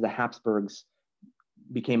as the Habsburgs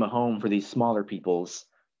became a home for these smaller peoples,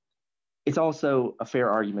 it's also a fair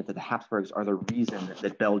argument that the Habsburgs are the reason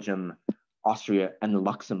that Belgium, Austria, and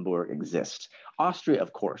Luxembourg exist. Austria,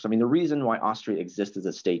 of course. I mean, the reason why Austria exists as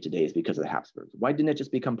a state today is because of the Habsburgs. Why didn't it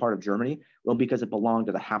just become part of Germany? Well, because it belonged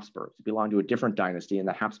to the Habsburgs. It belonged to a different dynasty, and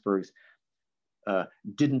the Habsburgs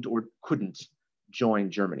didn't or couldn't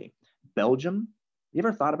join Germany. Belgium, you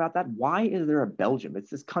ever thought about that? Why is there a Belgium?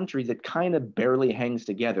 It's this country that kind of barely hangs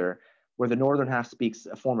together, where the northern half speaks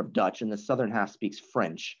a form of Dutch and the southern half speaks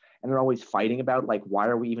French. And they're always fighting about, like, why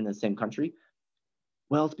are we even in the same country?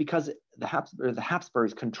 Well, it's because the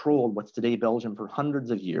Habsburgs controlled what's today Belgium for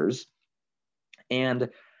hundreds of years. And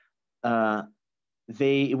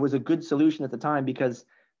it was a good solution at the time because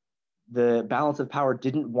the balance of power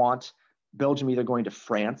didn't want Belgium either going to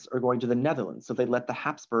France or going to the Netherlands. So they let the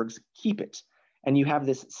Habsburgs keep it. And you have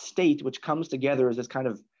this state which comes together as this kind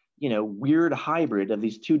of, weird hybrid of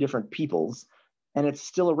these two different peoples. And it's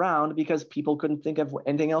still around because people couldn't think of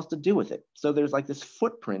anything else to do with it. So there's like this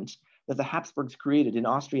footprint that the Habsburgs created in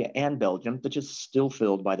Austria and Belgium that is still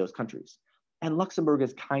filled by those countries. And Luxembourg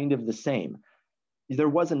is kind of the same. There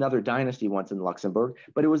was another dynasty once in Luxembourg,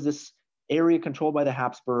 but it was this area controlled by the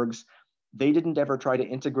Habsburgs. They didn't ever try to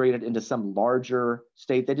integrate it into some larger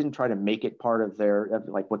state. They didn't try to make it part of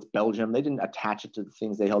like what's Belgium. They didn't attach it to the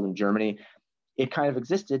things they held in Germany. It kind of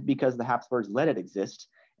existed because the Habsburgs let it exist.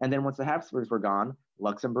 And then once the Habsburgs were gone,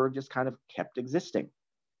 Luxembourg just kind of kept existing.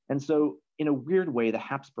 And so in a weird way, the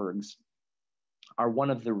Habsburgs are one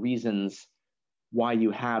of the reasons why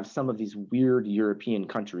you have some of these weird European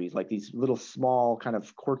countries, like these little small kind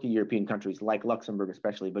of quirky European countries like Luxembourg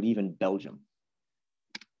especially, but even Belgium.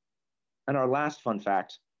 And our last fun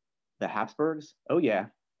fact, the Habsburgs, oh yeah,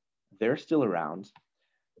 they're still around.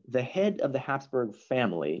 The head of the Habsburg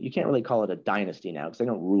family, you can't really call it a dynasty now because they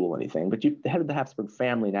don't rule anything, but the head of the Habsburg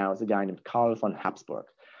family now is a guy named Karl von Habsburg.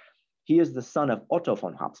 He is the son of Otto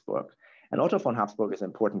von Habsburg. And Otto von Habsburg is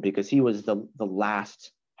important because he was the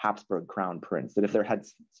last Habsburg crown prince, that if there had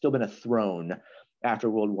still been a throne after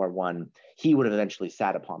World War I, he would have eventually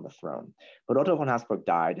sat upon the throne. But Otto von Habsburg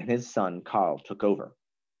died and his son Karl took over.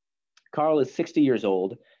 Karl is 60 years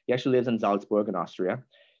old. He actually lives in Salzburg in Austria.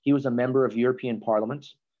 He was a member of European Parliament.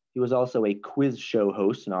 He was also a quiz show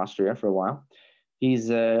host in Austria for a while. He's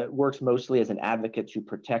works mostly as an advocate to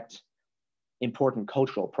protect important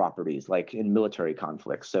cultural properties, like in military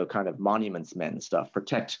conflicts. So kind of monuments men stuff,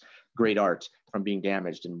 protect great art from being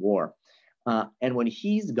damaged in war. And when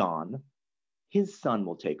he's gone, his son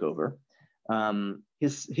will take over.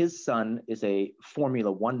 His son is a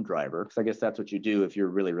Formula One driver, because I guess that's what you do if you're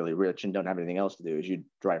really, really rich and don't have anything else to do, is you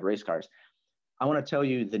drive race cars. I want to tell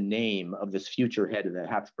you the name of this future head of the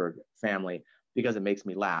Habsburg family because it makes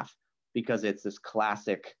me laugh, because it's this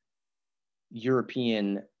classic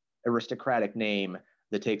European aristocratic name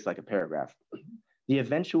that takes like a paragraph. The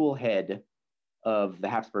eventual head of the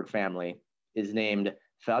Habsburg family is named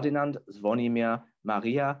Ferdinand Zvonimir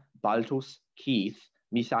Maria Balthus Keith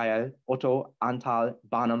Michael Otto Antal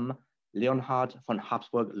Barnum Leonhard von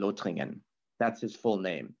Habsburg-Lothringen. That's his full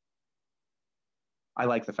name. I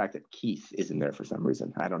like the fact that Keith is in there for some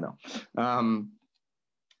reason. I don't know.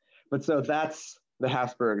 But so that's the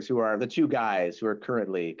Habsburgs, who are the two guys who are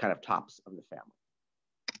currently kind of tops of the family.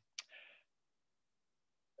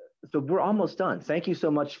 So we're almost done. Thank you so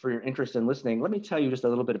much for your interest in listening. Let me tell you just a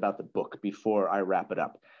little bit about the book before I wrap it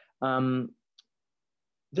up.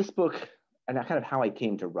 This book, and kind of how I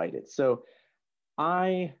came to write it. So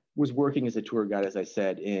I was working as a tour guide, as I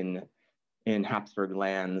said, in Habsburg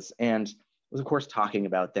lands, and was, of course, talking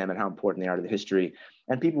about them and how important they are to the history.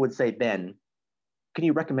 And people would say, Ben, can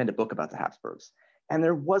you recommend a book about the Habsburgs? And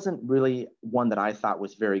there wasn't really one that I thought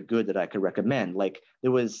was very good that I could recommend. Like, it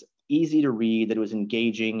was easy to read, that it was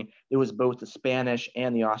engaging. It was both the Spanish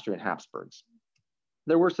and the Austrian Habsburgs.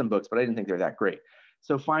 There were some books, but I didn't think they were that great.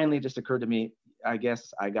 So finally, it just occurred to me, I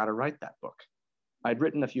guess I got to write that book. I'd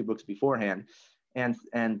written a few books beforehand and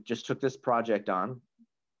just took this project on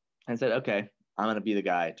and said, okay, I'm going to be the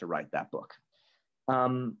guy to write that book.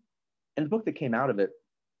 And the book that came out of it,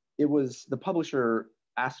 it was, the publisher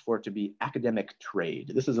asked for it to be academic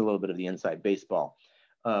trade. This is a little bit of the inside baseball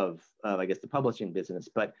of I guess, the publishing business,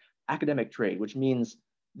 but academic trade, which means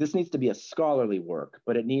this needs to be a scholarly work,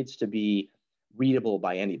 but it needs to be readable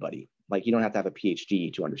by anybody. Like, you don't have to have a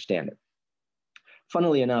PhD to understand it.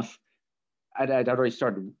 Funnily enough, I'd already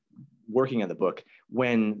started working on the book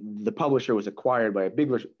when the publisher was acquired by a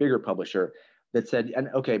bigger publisher that said, and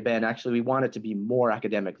okay, Ben, actually, we want it to be more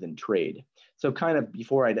academic than trade. So kind of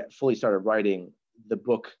before I fully started writing, the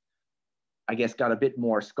book, I guess, got a bit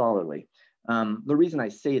more scholarly. The reason I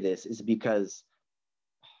say this is because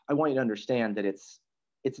I want you to understand that it's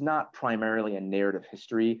not primarily a narrative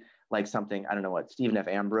history, like something, I don't know what Stephen F.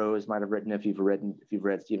 Ambrose might have written if you've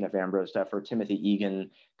read Stephen F. Ambrose stuff, or Timothy Egan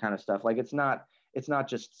kind of stuff. Like, it's not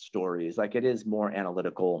just stories. Like, it is more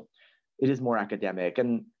analytical, it is more academic.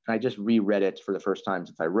 And I just reread it for the first time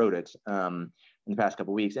since I wrote it in the past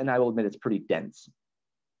couple of weeks, and I will admit it's pretty dense.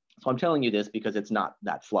 So I'm telling you this because it's not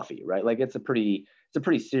that fluffy, right? Like, it's a pretty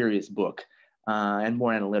serious book and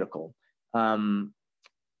more analytical.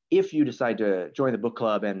 If you decide to join the book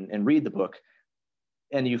club and read the book,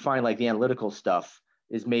 and you find like the analytical stuff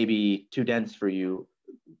is maybe too dense for you,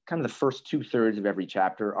 kind of the first 2/3 of every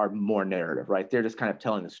chapter are more narrative, right? They're just kind of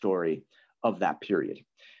telling the story of that period.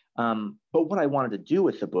 But what I wanted to do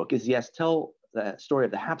with the book is, yes, tell the story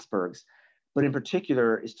of the Habsburgs, but in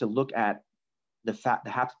particular is to look at the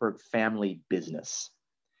Habsburg family business.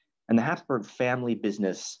 And the Habsburg family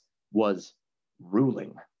business was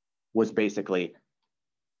ruling, was basically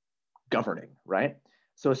governing, right?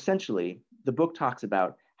 So essentially, the book talks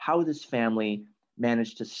about how this family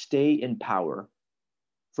managed to stay in power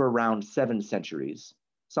for around 7 centuries,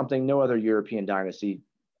 something no other European dynasty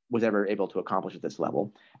was ever able to accomplish at this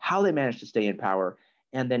level, how they managed to stay in power,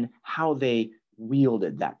 and then how they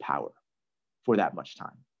wielded that power for that much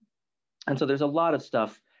time. And so there's a lot of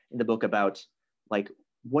stuff in the book about, like,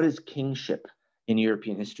 what is kingship in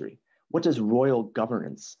European history? What does royal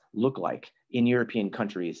governance look like in European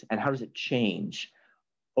countries? And how does it change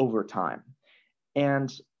over time?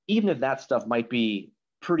 And even if that stuff might be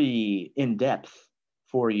pretty in-depth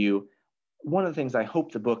for you, one of the things I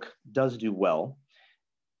hope the book does do well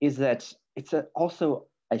is that it's also,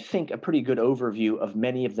 I think, a pretty good overview of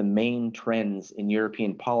many of the main trends in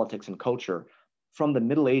European politics and culture from the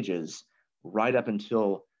Middle Ages right up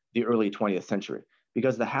until the early 20th century.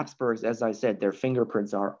 Because the Habsburgs, as I said, their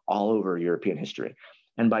fingerprints are all over European history.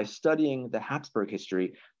 And by studying the Habsburg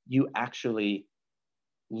history, you actually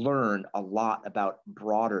learn a lot about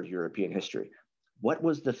broader European history. What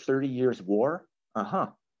was the 30 Years' War?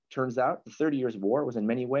 Turns out the 30 Years' War was in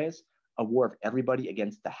many ways a war of everybody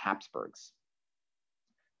against the Habsburgs.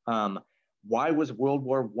 Why was World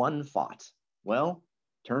War I fought? Well,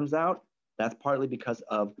 turns out that's partly because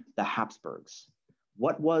of the Habsburgs.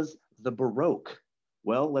 What was the Baroque?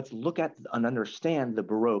 Well, let's look at and understand the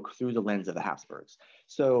Baroque through the lens of the Habsburgs.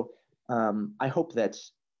 So I hope that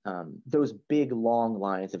those big, long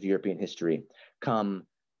lines of European history come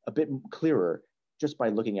a bit clearer just by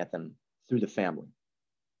looking at them through the family.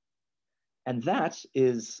 And that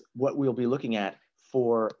is what we'll be looking at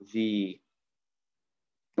for the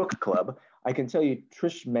book club, I can tell you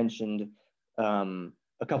Trish mentioned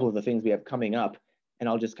a couple of the things we have coming up, and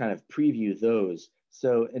I'll just kind of preview those.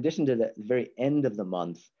 So in addition to the very end of the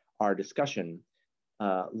month, our discussion,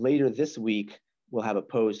 later this week, we'll have a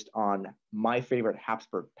post on my favorite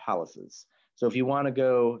Habsburg palaces. So if you want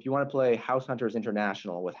to play House Hunters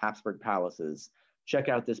International with Habsburg palaces, check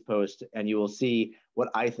out this post and you will see what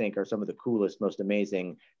I think are some of the coolest, most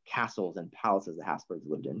amazing castles and palaces the Habsburgs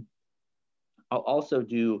lived in. I'll also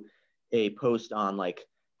do a post on like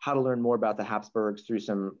how to learn more about the Habsburgs through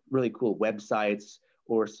some really cool websites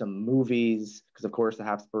or some movies, because of course the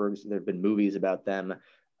Habsburgs, there have been movies about them,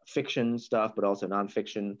 fiction stuff, but also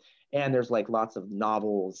nonfiction. And there's like lots of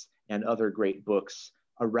novels and other great books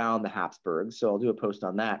around the Habsburgs. So I'll do a post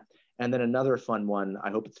on that. And then another fun one,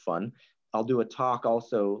 I hope it's fun, I'll do a talk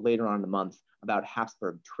also later on in the month about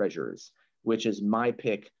Habsburg treasures, which is my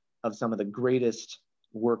pick of some of the greatest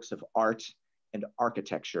works of art and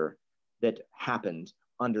architecture that happened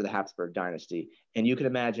under the Habsburg dynasty. And you can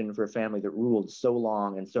imagine for a family that ruled so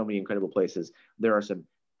long in so many incredible places, there are some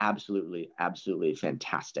absolutely, absolutely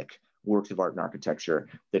fantastic works of art and architecture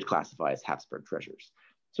that classify as Habsburg treasures.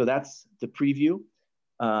 So that's the preview.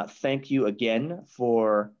 Thank you again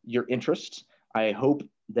for your interest. I hope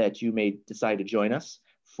that you may decide to join us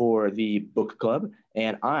for the book club.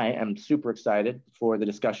 And I am super excited for the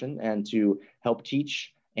discussion and to help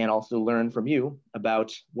teach and also learn from you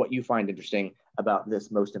about what you find interesting about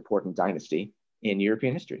this most important dynasty in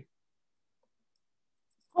European history.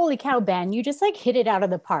 Holy cow, Ben, you just like hit it out of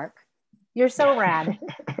the park. You're so rad.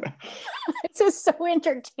 It's just so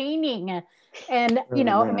entertaining. And, you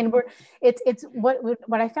know, I mean, it's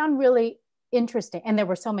what I found really interesting, and there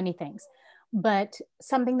were so many things, but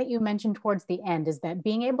something that you mentioned towards the end is that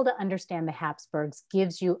being able to understand the Habsburgs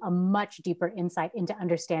gives you a much deeper insight into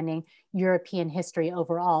understanding European history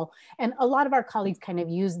overall. And a lot of our colleagues kind of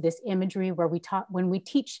use this imagery where when we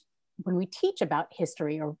teach about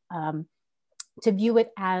history, or to view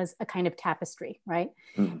it as a kind of tapestry, right?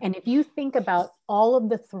 Mm-hmm. And if you think about all of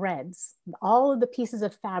the threads, all of the pieces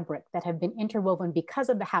of fabric that have been interwoven because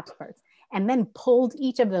of the Habsburgs, and then pulled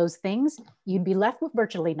each of those things, you'd be left with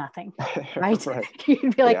virtually nothing, right? Right.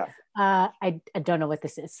 You'd be like, yeah. I don't know what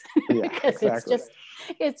this is, yeah, because exactly.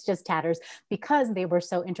 it's just tatters, because they were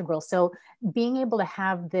so integral. So being able to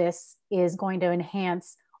have this is going to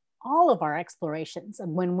enhance all of our explorations.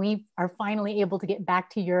 And when we are finally able to get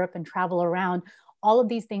back to Europe and travel around, all of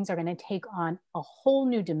these things are going to take on a whole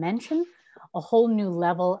new dimension, a whole new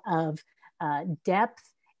level of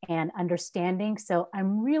depth and understanding. So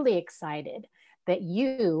I'm really excited that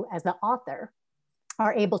you, as the author,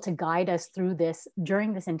 are able to guide us through this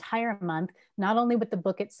during this entire month, not only with the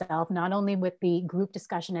book itself, not only with the group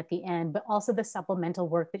discussion at the end, but also the supplemental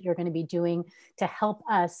work that you're going to be doing to help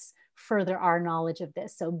us further our knowledge of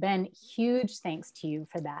this. So Ben, huge thanks to you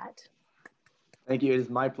for that. Thank you. It is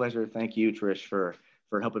my pleasure. Thank you, Trish, for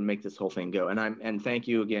helping make this whole thing go. And thank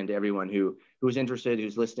you again to everyone who's interested,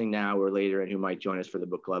 who's listening now or later, and who might join us for the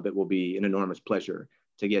book club. It will be an enormous pleasure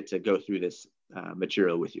to get to go through this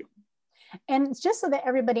material with you. And just so that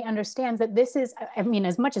everybody understands that this is, I mean,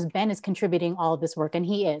 as much as Ben is contributing all of this work, and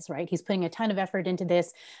he is, right? He's putting a ton of effort into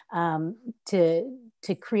this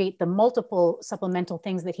to create the multiple supplemental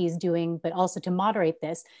things that he's doing, but also to moderate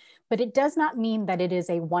this. But it does not mean that it is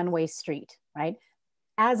a one-way street, right?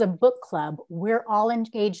 As a book club, we're all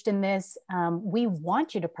engaged in this. We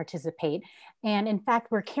want you to participate. And in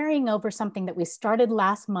fact, we're carrying over something that we started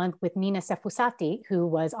last month with Nina Sefusati, who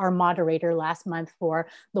was our moderator last month for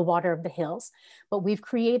The Water of the Hills. But we've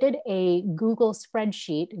created a Google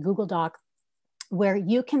spreadsheet, Google Doc, where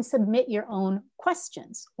you can submit your own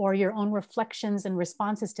questions or your own reflections and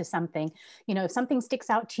responses to something. You know, if something sticks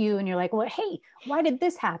out to you and you're like, well, hey, why did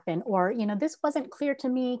this happen? Or, you know, this wasn't clear to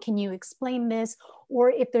me. Can you explain this? Or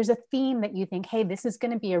if there's a theme that you think, hey, this is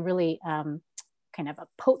going to be a really kind of a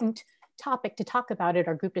potent topic to talk about at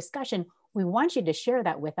our group discussion, we want you to share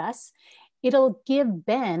that with us. It'll give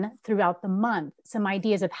Ben throughout the month some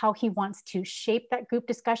ideas of how he wants to shape that group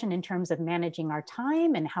discussion in terms of managing our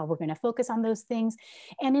time and how we're going to focus on those things.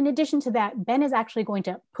 And in addition to that, Ben is actually going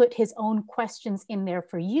to put his own questions in there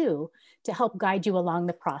for you to help guide you along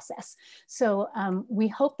the process. So we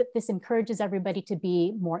hope that this encourages everybody to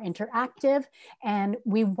be more interactive, and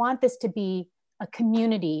we want this to be a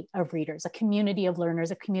community of readers, a community of learners,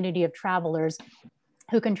 a community of travelers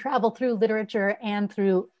who can travel through literature and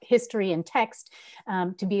through history and text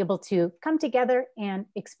to be able to come together and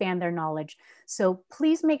expand their knowledge. So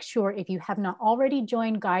please make sure, if you have not already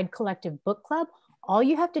joined Guide Collective Book Club, all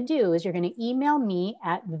you have to do is you're going to email me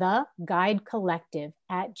at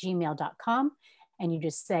theguidecollective@gmail.com, and you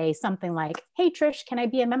just say something like, hey, Trish, can I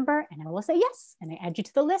be a member? And I will say yes, and I add you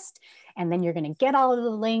to the list. And then you're going to get all of the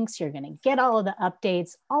links, you're going to get all of the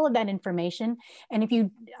updates, all of that information. And if you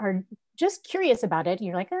are just curious about it,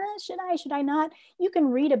 you're like, should I not? You can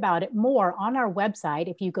read about it more on our website.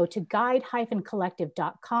 If you go to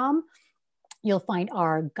guide-collective.com, you'll find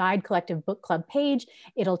our Guide Collective Book Club page.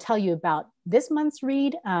 It'll tell you about this month's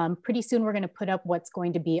read. Pretty soon we're going to put up what's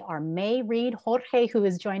going to be our May read. Jorge, who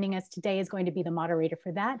is joining us today, is going to be the moderator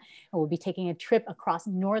for that. And we'll be taking a trip across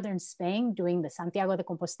northern Spain, doing the Santiago de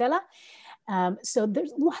Compostela. So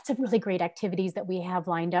there's lots of really great activities that we have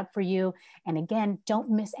lined up for you. And again,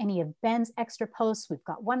 don't miss any of Ben's extra posts. We've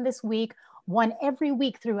got one this week, one every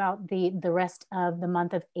week throughout the rest of the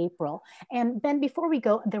month of April. And Ben, before we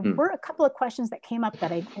go, there were a couple of questions that came up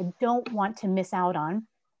that I don't want to miss out on.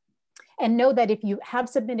 And know that if you have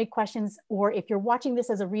submitted questions, or if you're watching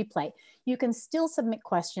this as a replay, you can still submit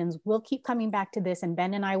questions. We'll keep coming back to this, and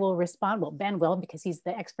Ben and I will respond. Well, Ben will, because he's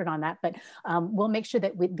the expert on that, but we'll make sure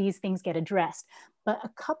that these things get addressed. But a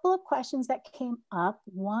couple of questions that came up.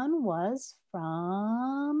 One was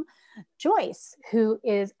from Joyce, who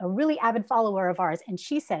is a really avid follower of ours. And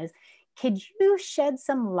she says, could you shed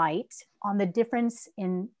some light on the difference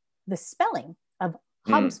in the spelling of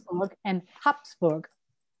Habsburg and Habsburg?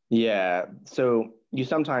 Yeah, so you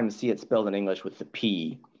sometimes see it spelled in English with the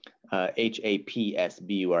P,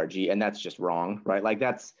 Hapsburg, and that's just wrong, right? Like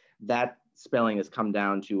that spelling has come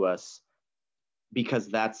down to us because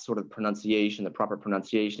that's sort of pronunciation, the proper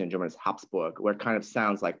pronunciation in German is Habsburg, where it kind of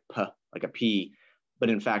sounds like P, like a P, but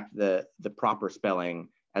in fact, the proper spelling,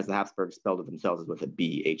 as the Habsburgs spelled it themselves, is with a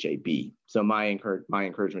B, H-A-B. So my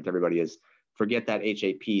encouragement to everybody is forget that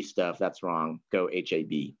H-A-P stuff, that's wrong, go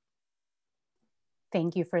H-A-B.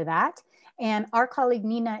 Thank you for that. And our colleague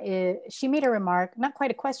Nina, she made a remark, not quite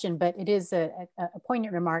a question, but it is a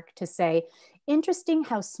poignant remark to say, interesting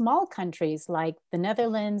how small countries like the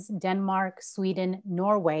Netherlands, Denmark, Sweden,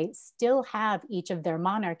 Norway still have each of their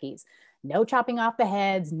monarchies. No chopping off the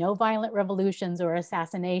heads, no violent revolutions or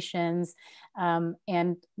assassinations.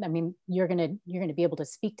 And I mean, you're gonna be able to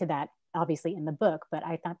speak to that obviously in the book, but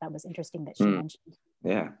I thought that was interesting that she mentioned.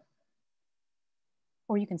 Yeah.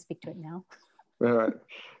 Or you can speak to it now. No,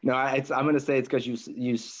 I'm going to say it's because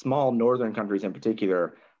you small northern countries in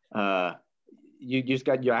particular, you just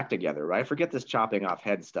got your act together, right? Forget this chopping off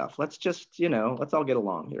head stuff. Let's just, let's all get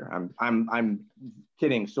along here. I'm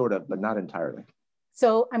kidding, sort of, but not entirely.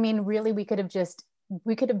 So, I mean, really, we could have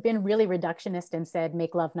been really reductionist and said,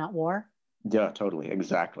 make love, not war. Yeah, totally,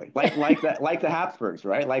 exactly. Like that, like the Habsburgs,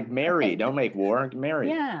 right? Like marry, okay. Don't make war, marry.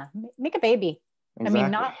 Yeah, make a baby. Exactly. I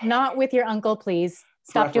mean, not with your uncle, please.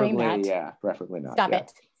 Stop doing that. Yeah, preferably not. Stop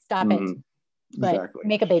it. But exactly.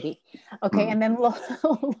 Make a baby. Okay, and then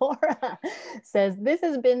Laura says, this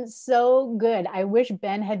has been so good. I wish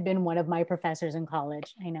Ben had been one of my professors in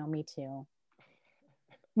college. I know, me too.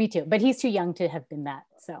 Me too, but he's too young to have been that,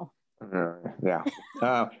 so. Yeah.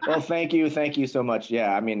 Well, thank you so much.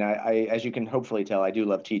 Yeah, I mean, I as you can hopefully tell, I do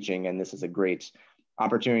love teaching, and this is a great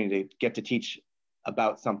opportunity to get to teach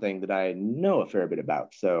about something that I know a fair bit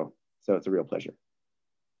about. So it's a real pleasure.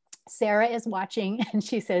 Sarah is watching, and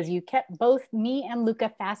she says, you kept both me and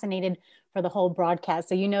Luca fascinated for the whole broadcast.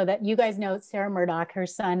 So you guys know Sarah Murdoch, her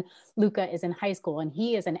son Luca is in high school, and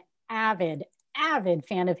he is an avid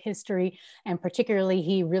fan of history, and particularly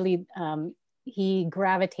he really he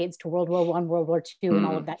gravitates to World War I, World War II, and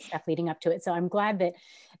all of that stuff leading up to it. So I'm glad that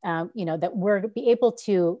that we're able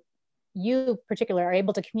to, you particularly are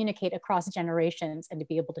able to communicate across generations and to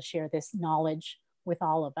be able to share this knowledge with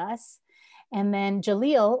all of us. And then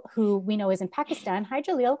Jaleel, who we know is in Pakistan. Hi,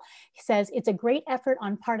 Jaleel. He says, it's a great effort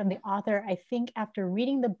on part of the author. I think after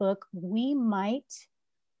reading the book, we might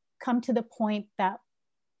come to the point that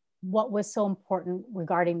what was so important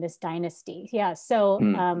regarding this dynasty. Yeah, so,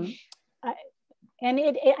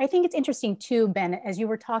 I think it's interesting too, Ben, as you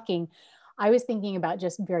were talking, I was thinking about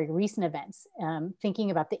just very recent events,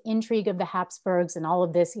 thinking about the intrigue of the Habsburgs and all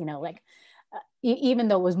of this, even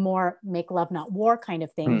though it was more make love, not war kind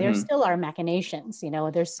of thing, there still are machinations,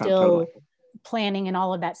 there's still planning and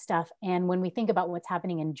all of that stuff. And when we think about what's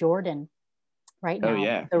happening in Jordan right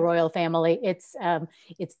now, the royal family, it's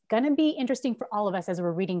going to be interesting for all of us as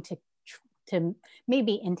we're reading to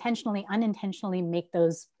maybe intentionally, unintentionally make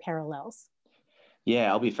those parallels.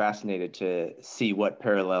 Yeah, I'll be fascinated to see what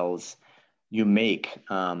parallels you make.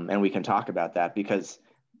 And we can talk about that, because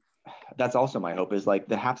that's also my hope, is like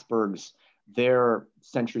the Habsburgs, their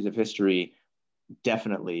centuries of history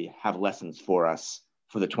definitely have lessons for us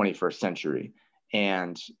for the 21st century.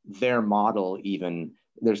 And their model even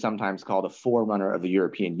they're sometimes called a forerunner of the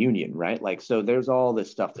European Union, right? Like, so there's all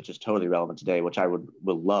this stuff that's just totally relevant today, which I would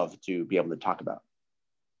love to be able to talk about.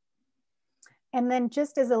 And then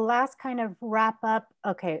just as a last kind of wrap up,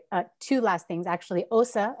 okay, two last things actually.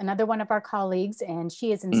 Osa, another one of our colleagues, and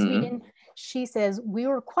she is in Sweden. She says, we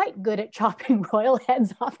were quite good at chopping royal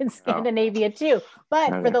heads off in Scandinavia too.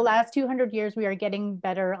 But for the last 200 years, we are getting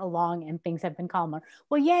better along and things have been calmer.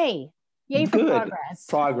 Well, yay. Yay for progress.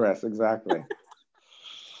 Progress, exactly.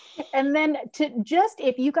 And then to just,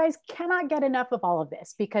 if you guys cannot get enough of all of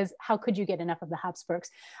this, because how could you get enough of the Habsburgs?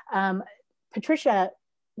 Patricia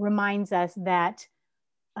reminds us that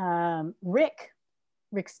Rick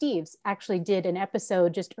Steves actually did an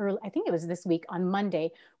episode just early, I think it was this week on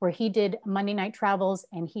Monday, where he did Monday Night Travels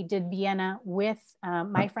and he did Vienna with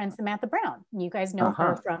my friend Samantha Brown. You guys know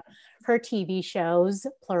her from her TV shows,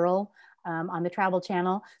 plural, on the Travel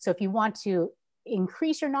Channel. So if you want to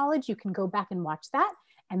increase your knowledge, you can go back and watch that.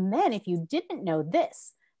 And then if you didn't know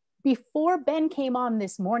this, before Ben came on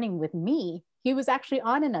this morning with me, he was actually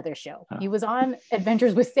on another show. He was on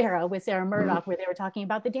Adventures with Sarah Murdoch, where they were talking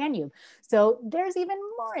about the Danube. So there's even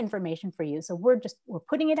more information for you. So we're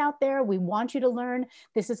putting it out there. We want you to learn.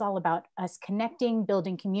 This is all about us connecting,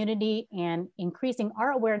 building community, and increasing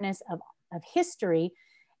our awareness of history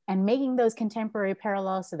and making those contemporary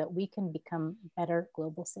parallels so that we can become better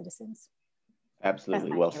global citizens.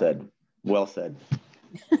 Absolutely. Well said. Well said.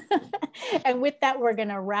 And with that, we're going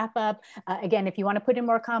to wrap up. Again, if you want to put in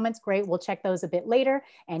more comments, great. We'll check those a bit later.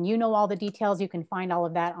 And you know all the details. You can find all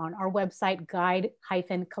of that on our website,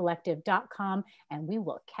 guide-collective.com. And we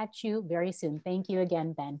will catch you very soon. Thank you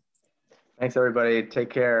again, Ben. Thanks, everybody. Take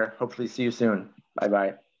care. Hopefully see you soon.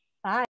 Bye-bye. Bye.